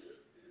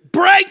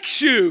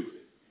 breaks you.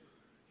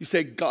 You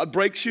say, God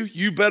breaks you?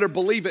 You better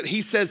believe it.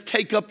 He says,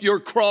 take up your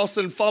cross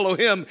and follow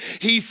him.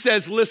 He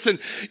says, listen,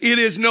 it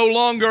is no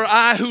longer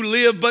I who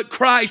live, but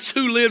Christ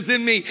who lives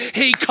in me.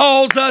 He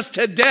calls us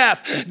to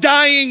death,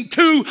 dying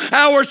to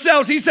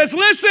ourselves. He says,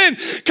 listen,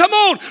 come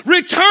on,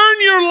 return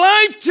your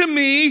life to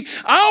me.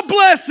 I'll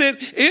bless it.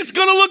 It's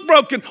going to look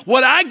broken.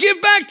 What I give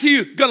back to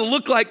you, going to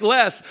look like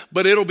less,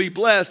 but it'll be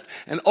blessed.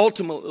 And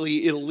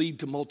ultimately, it'll lead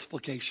to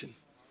multiplication.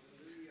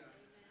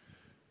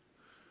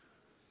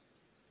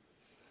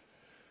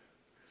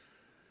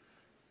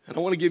 And I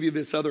want to give you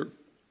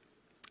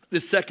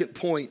this second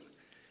point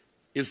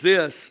is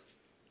this.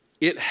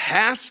 It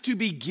has to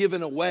be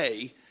given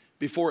away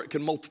before it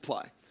can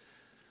multiply. It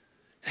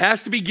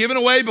has to be given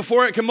away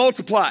before it can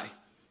multiply.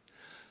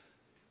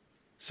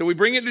 So we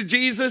bring it to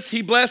Jesus,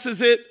 he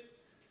blesses it,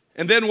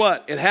 and then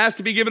what? It has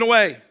to be given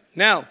away.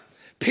 Now,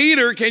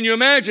 Peter, can you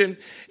imagine,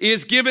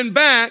 is given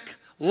back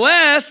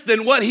less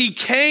than what he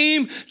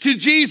came to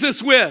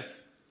Jesus with.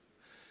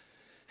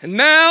 And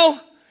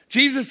now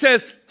Jesus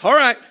says, all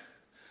right,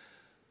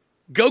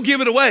 go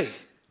give it away.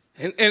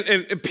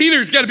 And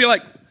Peter's got to be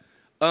like,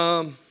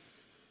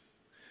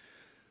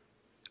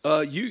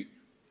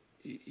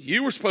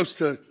 you were supposed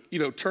to,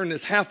 turn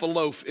this half a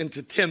loaf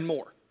into 10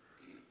 more.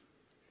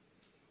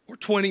 Or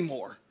 20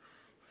 more.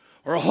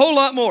 Or a whole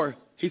lot more.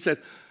 He said,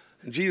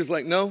 and Jesus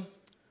like, no,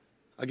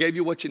 I gave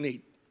you what you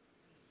need.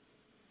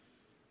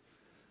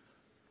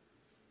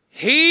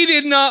 He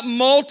did not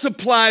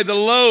multiply the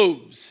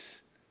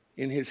loaves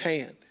in his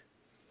hand.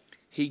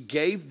 He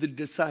gave the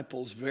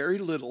disciples very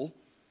little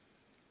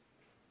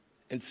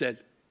and said,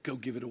 go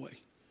give it away.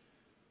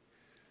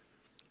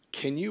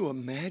 Can you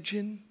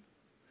imagine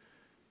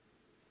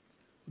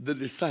the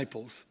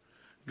disciples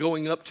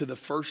going up to the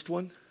first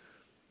one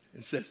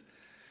and says,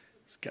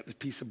 it's got a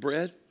piece of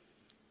bread,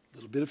 a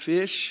little bit of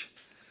fish.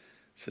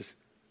 It says,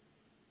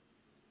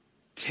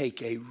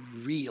 take a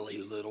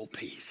really little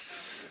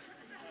piece.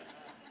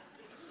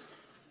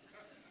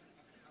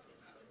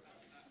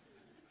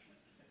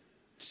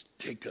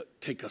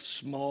 Take a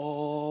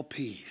small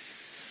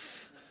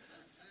piece.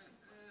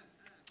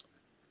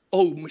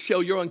 Oh,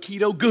 Michelle, you're on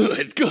keto?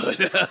 Good.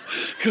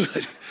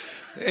 Good.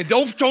 And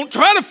don't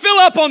try to fill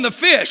up on the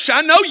fish.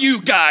 I know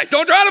you guys.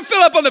 Don't try to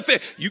fill up on the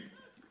fish.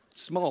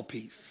 Small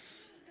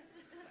piece.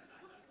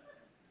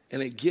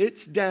 And it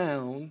gets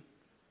down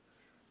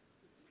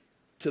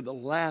to the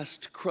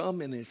last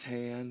crumb in his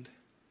hand.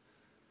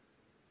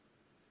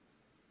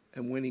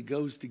 And when he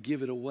goes to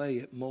give it away,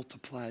 it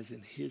multiplies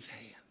in his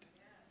hand.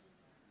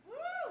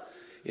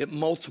 It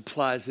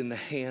multiplies in the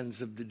hands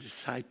of the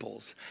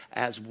disciples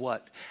as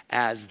what?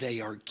 As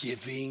they are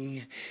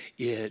giving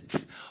it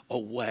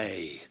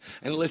away.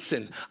 And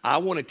listen, I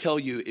want to tell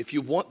you, if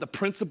you want the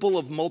principle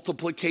of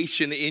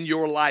multiplication in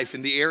your life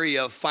in the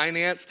area of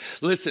finance,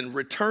 listen,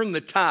 return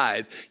the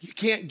tithe. You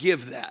can't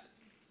give that.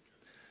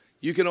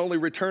 You can only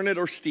return it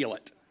or steal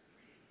it.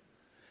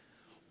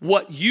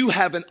 what you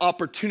have an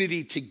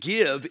opportunity to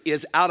give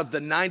is out of the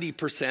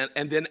 90%.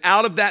 And then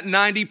out of that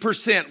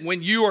 90%,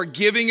 when you are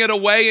giving it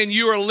away and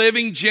you are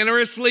living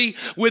generously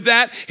with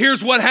that,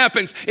 here's what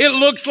happens. It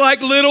looks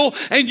like little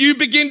and you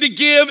begin to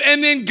give,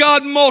 and then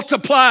God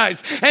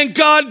multiplies and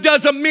God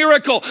does a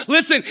miracle.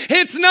 Listen,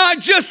 it's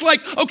not just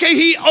like, okay,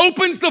 he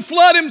opens the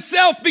flood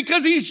himself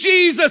because he's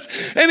Jesus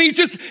and he's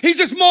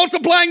just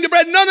multiplying the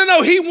bread.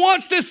 No. He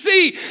wants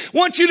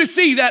you to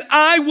see that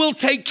I will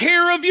take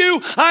care of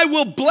you. I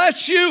will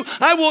bless you.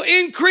 I will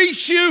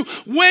increase you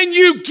when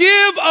you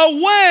give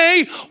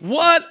away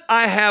what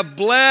I have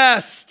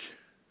blessed.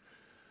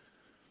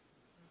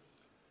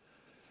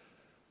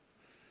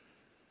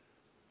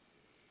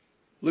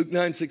 Luke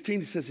 9:16,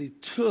 he says he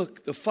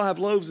took the 5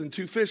 loaves and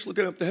 2 fish,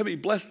 looking up to heaven, he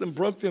blessed them,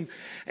 broke them,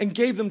 and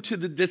gave them to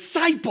the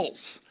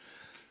disciples.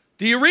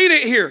 Do you read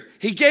it here?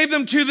 He gave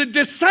them to the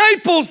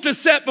disciples to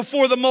set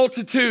before the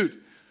multitude.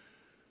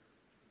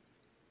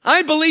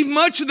 I believe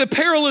much of the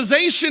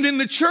paralyzation in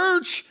the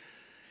church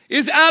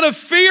is out of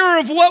fear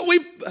of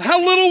how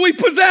little we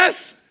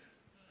possess.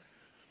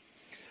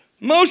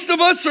 Most of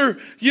us are,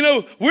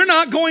 we're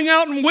not going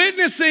out and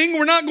witnessing.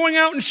 We're not going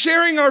out and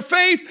sharing our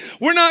faith.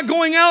 We're not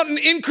going out and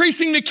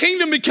increasing the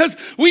kingdom because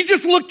we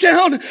just look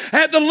down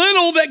at the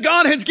little that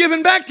God has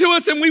given back to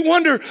us and we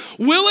wonder,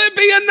 will it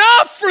be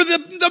enough for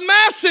the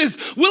masses?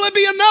 Will it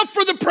be enough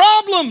for the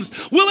problems?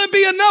 Will it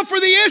be enough for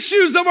the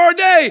issues of our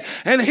day?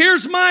 And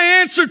here's my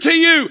answer to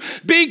you.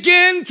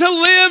 Begin to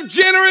live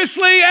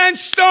generously and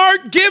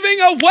start giving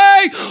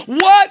away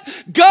what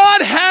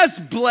God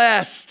has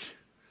blessed.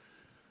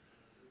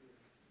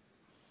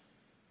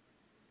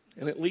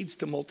 And it leads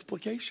to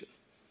multiplication.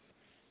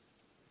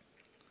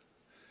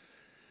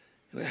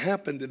 And it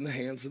happened in the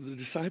hands of the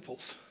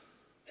disciples.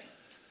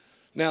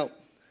 Now,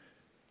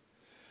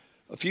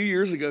 a few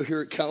years ago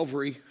here at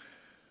Calvary,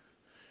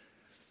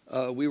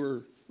 we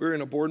were in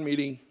a board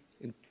meeting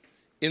in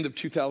end of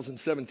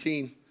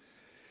 2017,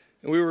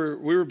 and we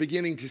were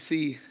beginning to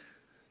see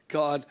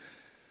God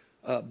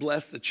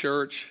bless the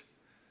church.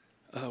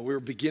 We were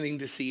beginning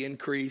to see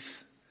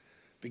increase,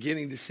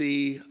 beginning to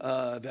see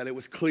that it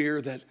was clear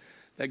that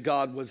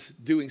God was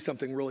doing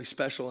something really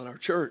special in our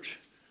church.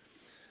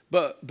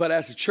 But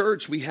as a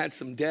church, we had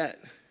some debt.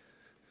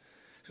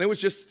 And it was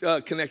just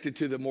connected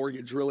to the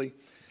mortgage, really.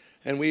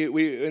 And we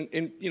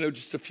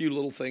just a few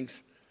little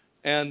things.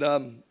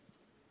 And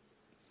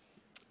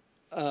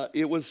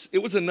it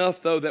was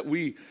enough, though, that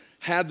we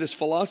had this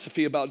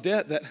philosophy about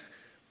debt that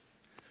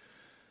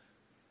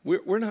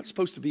we're not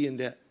supposed to be in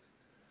debt.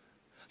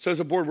 So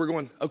as a board, we're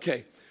going,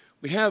 okay,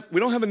 we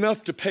don't have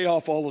enough to pay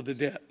off all of the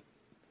debt.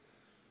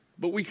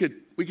 But we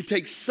could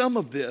take some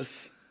of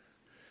this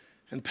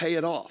and pay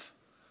it off.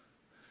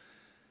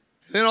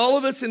 And then all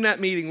of us in that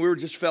meeting, we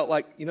just felt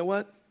like, you know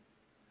what?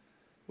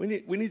 We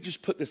need to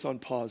just put this on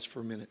pause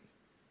for a minute.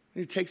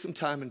 We need to take some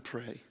time and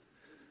pray.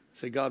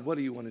 Say, God, what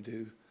do you want to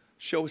do?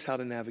 Show us how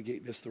to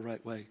navigate this the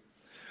right way.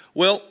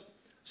 Well,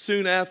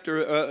 soon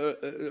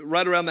after,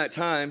 right around that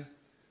time,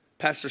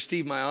 Pastor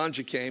Steve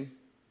Mayanja came.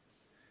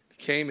 He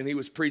came and he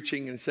was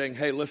preaching and saying,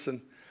 hey,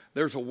 listen,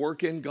 there's a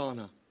work in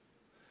Ghana.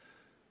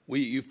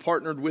 You've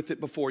partnered with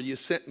it before. You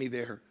sent me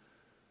there.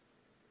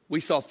 We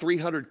saw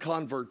 300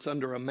 converts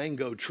under a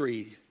mango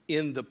tree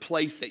in the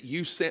place that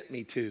you sent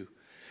me to.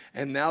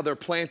 And now they're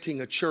planting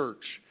a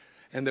church.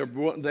 And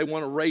they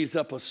want to raise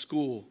up a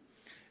school.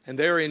 And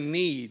they're in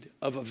need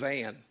of a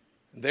van.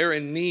 They're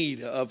in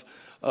need of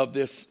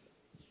this,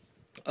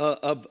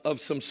 of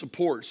some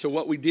support. So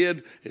what we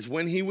did is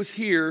when he was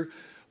here,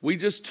 we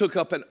just took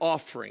up an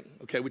offering.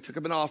 Okay, we took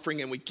up an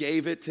offering and we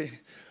gave it to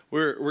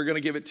We're going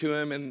to give it to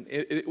him, and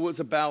it was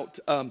about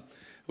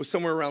it was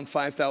somewhere around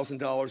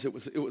 $5,000.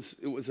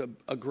 It was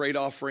a great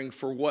offering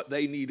for what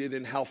they needed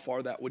and how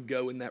far that would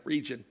go in that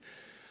region.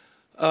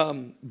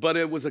 But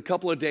it was a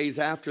couple of days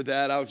after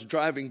that. I was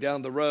driving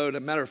down the road. As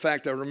a matter of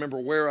fact, I remember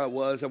where I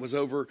was. I was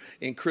over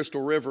in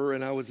Crystal River,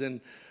 and I was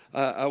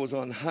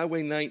on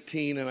Highway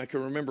 19, and I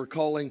can remember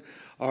calling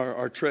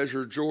our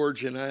treasurer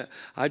George, and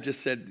I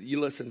just said,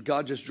 "You listen,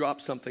 God just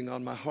dropped something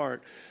on my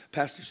heart."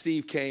 Pastor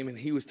Steve came and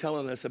he was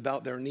telling us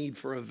about their need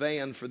for a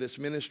van for this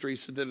ministry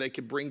so that they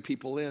could bring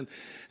people in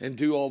and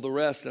do all the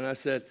rest. And I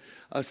said,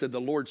 the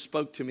Lord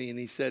spoke to me and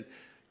he said,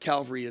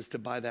 Calvary is to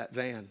buy that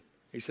van.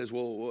 He says,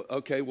 well,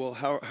 okay, well,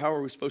 how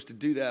are we supposed to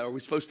do that? Are we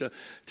supposed to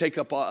take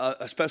up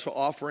a special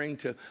offering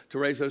to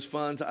raise those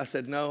funds? I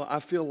said, no,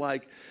 I feel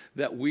like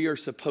that we are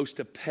supposed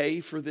to pay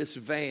for this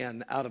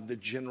van out of the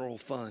general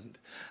fund,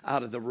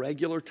 out of the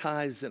regular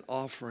tithes and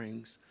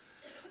offerings.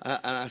 And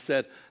I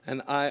said,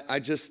 and I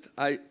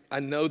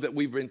know that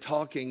we've been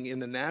talking in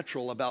the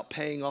natural about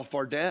paying off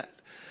our debt,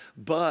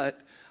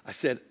 but I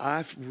said,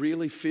 I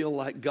really feel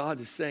like God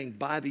is saying,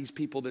 buy these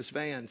people this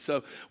van.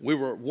 So we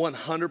were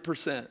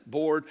 100%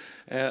 board.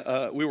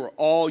 We were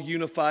all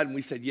unified, and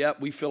we said,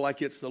 yep, we feel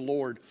like it's the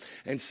Lord.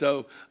 And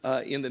so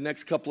in the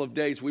next couple of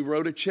days, we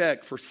wrote a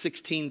check for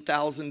 $16,000,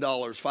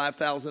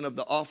 $5,000 of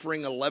the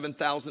offering,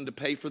 $11,000 to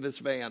pay for this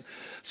van.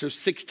 So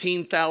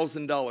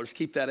 $16,000.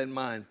 Keep that in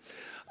mind.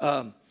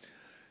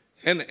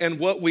 And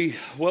what we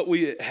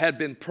had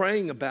been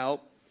praying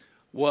about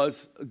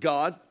was,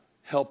 God,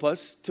 help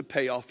us to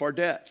pay off our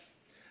debt.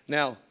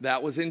 Now,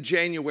 that was in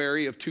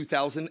January of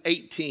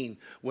 2018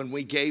 when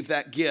we gave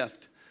that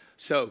gift.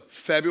 So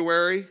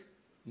February,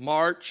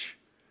 March,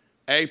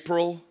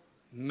 April,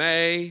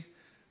 May,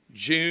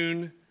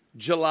 June,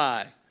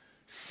 July,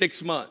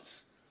 6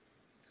 months.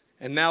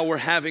 And now we're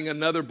having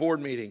another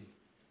board meeting.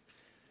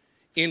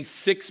 In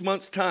 6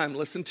 months' time,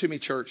 listen to me,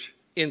 church,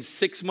 in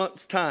 6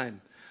 months'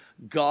 time,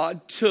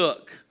 God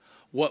took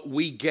what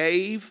we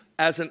gave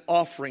as an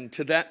offering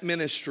to that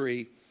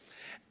ministry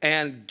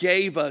and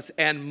gave us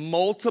and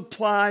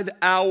multiplied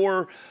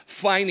our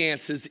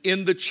finances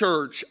in the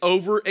church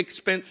over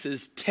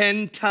expenses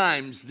 10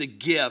 times the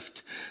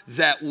gift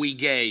that we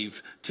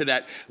gave to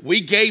that.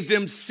 We gave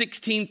them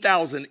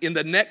 $16,000.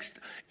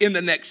 In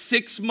the next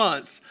 6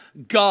 months,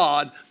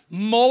 God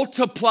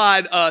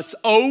multiplied us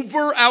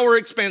over our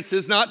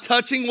expenses, not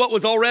touching what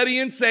was already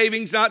in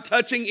savings, not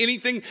touching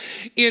anything.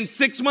 In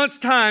 6 months'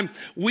 time,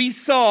 we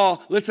saw,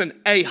 listen,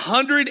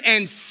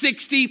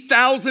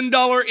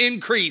 $160,000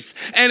 increase.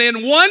 And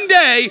in one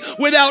day,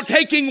 without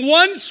taking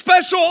one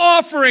special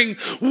offering,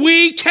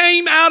 we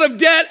came out of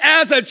debt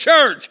as a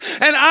church.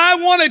 And I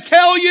want to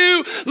tell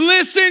you,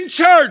 listen,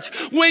 church,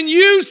 when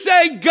you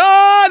say,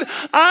 God,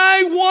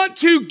 I want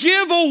to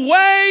give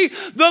away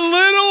the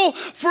little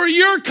for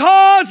your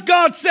cause,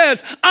 God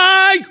says,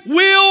 I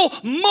will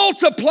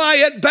multiply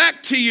it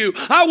back to you.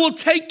 I will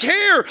take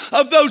care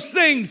of those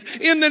things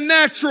in the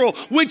natural,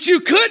 which you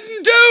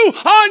couldn't do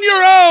on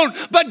your own,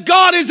 but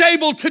God is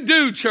able to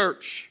do,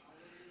 church.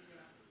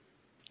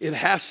 It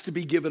has to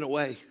be given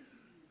away.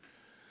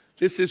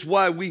 This is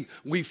why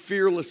we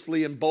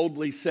fearlessly and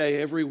boldly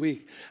say every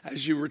week,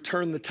 as you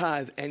return the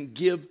tithe and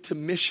give to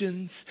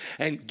missions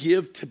and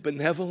give to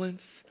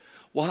benevolence.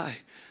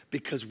 Why?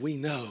 Because we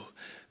know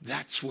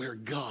that's where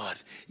God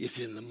is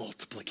in the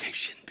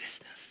multiplication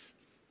business.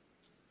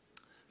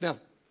 Now,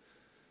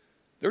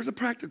 there's a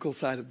practical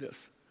side of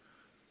this.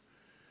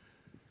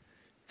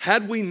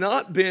 Had we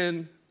not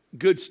been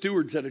good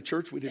stewards at a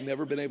church, we'd have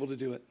never been able to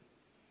do it.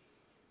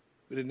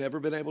 We'd have never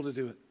been able to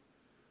do it.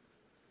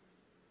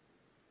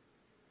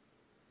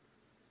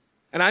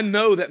 And I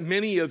know that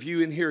many of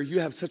you in here,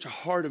 you have such a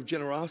heart of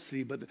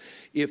generosity, but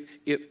if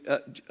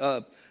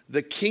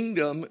the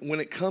kingdom, when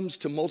it comes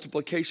to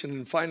multiplication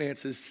and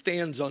finances,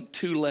 stands on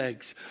two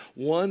legs.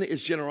 One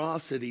is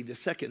generosity. The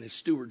second is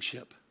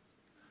stewardship.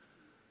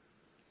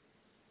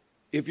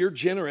 If you're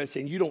generous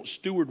and you don't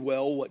steward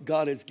well what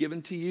God has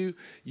given to you,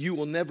 you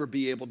will never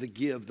be able to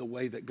give the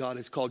way that God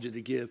has called you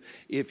to give.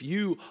 If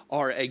you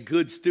are a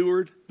good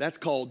steward, that's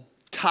called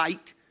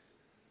tight.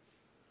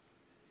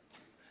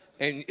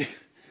 And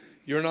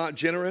you're not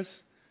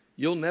generous,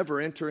 you'll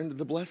never enter into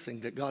the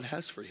blessing that God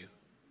has for you.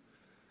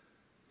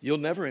 You'll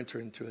never enter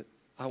into it.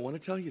 I want to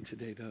tell you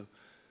today, though,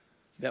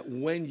 that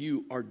when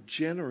you are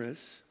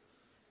generous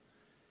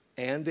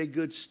and a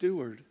good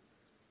steward,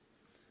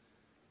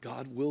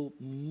 God will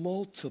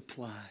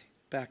multiply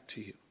back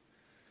to you.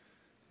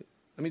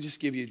 Let me just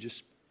give you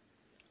just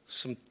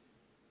some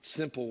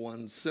simple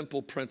ones,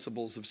 simple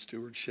principles of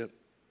stewardship.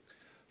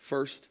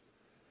 First,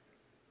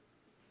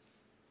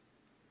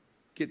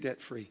 get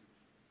debt free.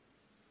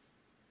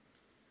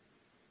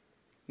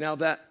 Now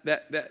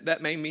that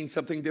may mean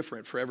something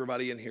different for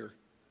everybody in here.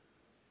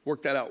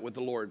 Work that out with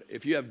the Lord.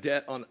 If you have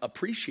debt on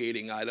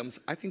appreciating items,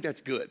 I think that's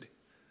good.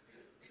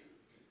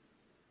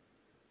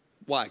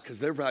 Why? Because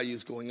their value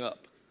is going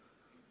up.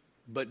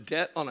 But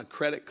debt on a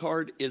credit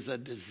card is a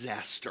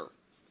disaster.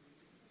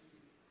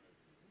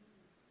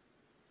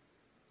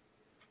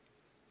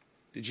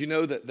 Did you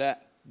know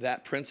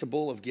that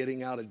principle of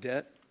getting out of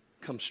debt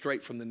comes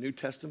straight from the New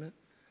Testament?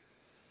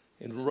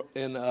 In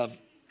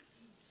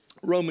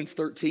Romans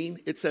 13,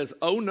 it says,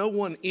 owe no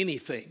one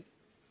anything.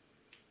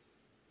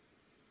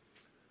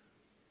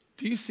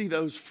 Do you see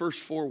those first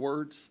four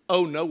words?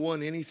 Owe no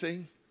one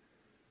anything?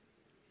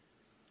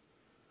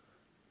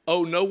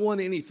 Owe no one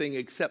anything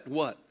except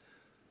what?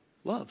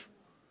 Love.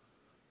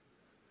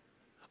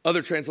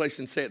 Other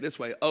translations say it this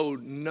way, owe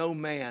no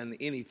man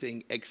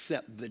anything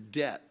except the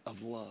debt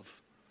of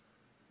love.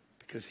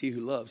 Because he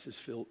who loves has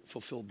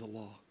fulfilled the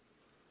law.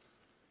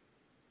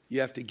 You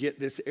have to get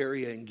this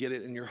area and get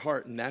it in your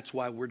heart. And that's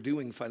why we're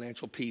doing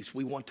Financial Peace.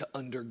 We want to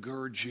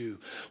undergird you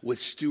with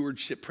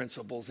stewardship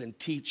principles and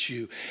teach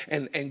you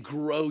and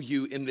grow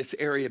you in this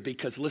area.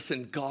 Because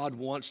listen, God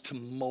wants to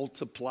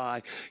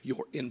multiply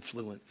your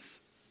influence.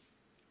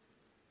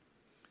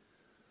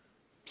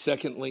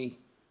 Secondly,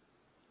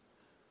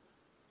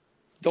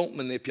 don't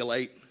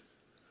manipulate.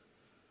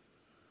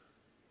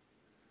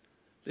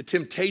 The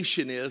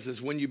temptation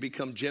is when you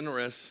become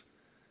generous,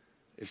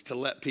 is to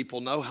let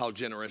people know how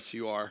generous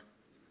you are.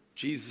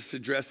 Jesus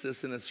addressed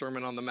this in the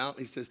Sermon on the Mount.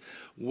 He says,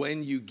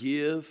 when you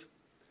give,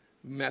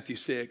 Matthew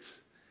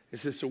 6, it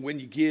says, so when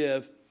you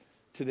give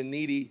to the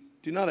needy,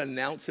 do not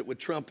announce it with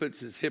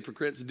trumpets as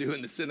hypocrites do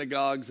in the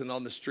synagogues and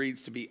on the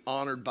streets to be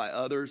honored by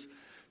others.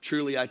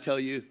 Truly, I tell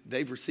you,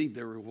 they've received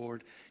their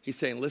reward. He's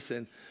saying,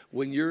 listen,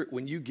 when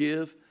you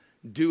give,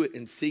 do it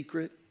in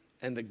secret,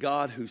 And the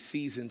God who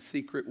sees in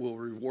secret will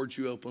reward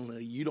you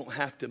openly. You don't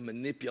have to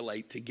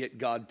manipulate to get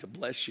God to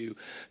bless you.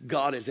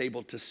 God is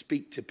able to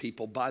speak to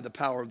people by the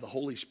power of the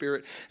Holy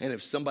Spirit. And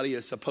if somebody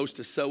is supposed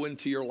to sow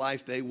into your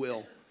life, they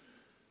will.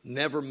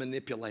 Never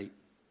manipulate.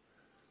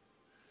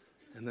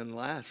 And then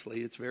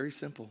lastly, it's very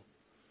simple.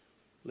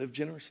 Live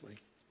generously.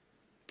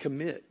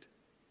 Commit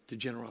to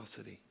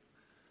generosity.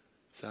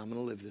 So I'm going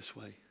to live this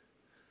way.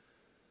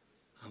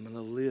 I'm going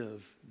to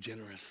live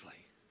generously.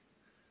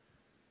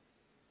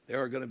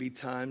 There are going to be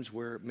times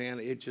where, man,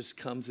 it just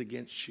comes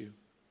against you.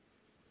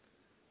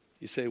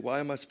 You say, why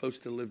am I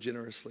supposed to live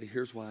generously?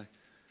 Here's why.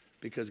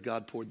 Because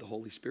God poured the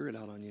Holy Spirit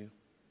out on you.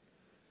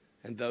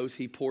 And those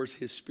he pours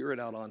his Spirit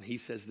out on, he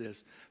says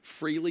this,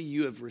 freely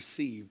you have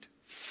received,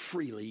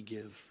 freely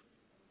give.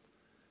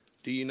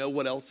 Do you know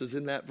what else is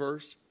in that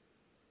verse?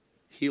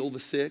 Heal the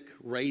sick,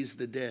 raise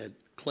the dead,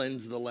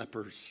 cleanse the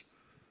lepers.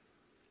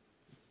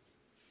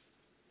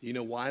 You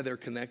know why they're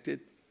connected?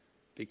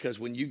 Because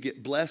when you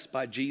get blessed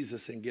by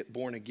Jesus and get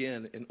born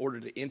again, in order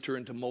to enter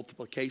into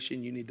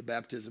multiplication, you need the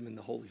baptism in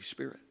the Holy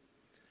Spirit.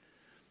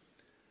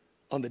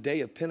 On the day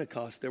of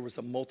Pentecost, there was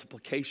a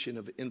multiplication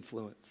of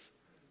influence.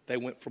 They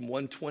went from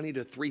 120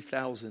 to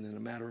 3,000 in a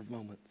matter of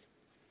moments.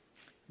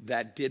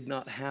 That did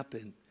not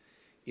happen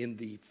in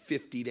the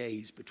 50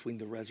 days between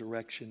the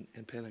resurrection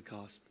and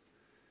Pentecost.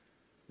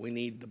 We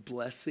need the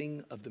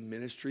blessing of the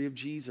ministry of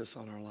Jesus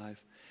on our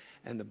life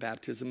and the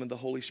baptism of the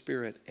Holy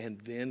Spirit, and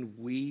then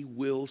we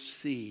will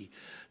see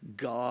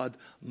God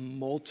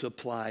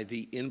multiply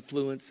the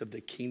influence of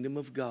the kingdom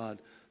of God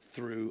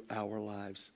through our lives.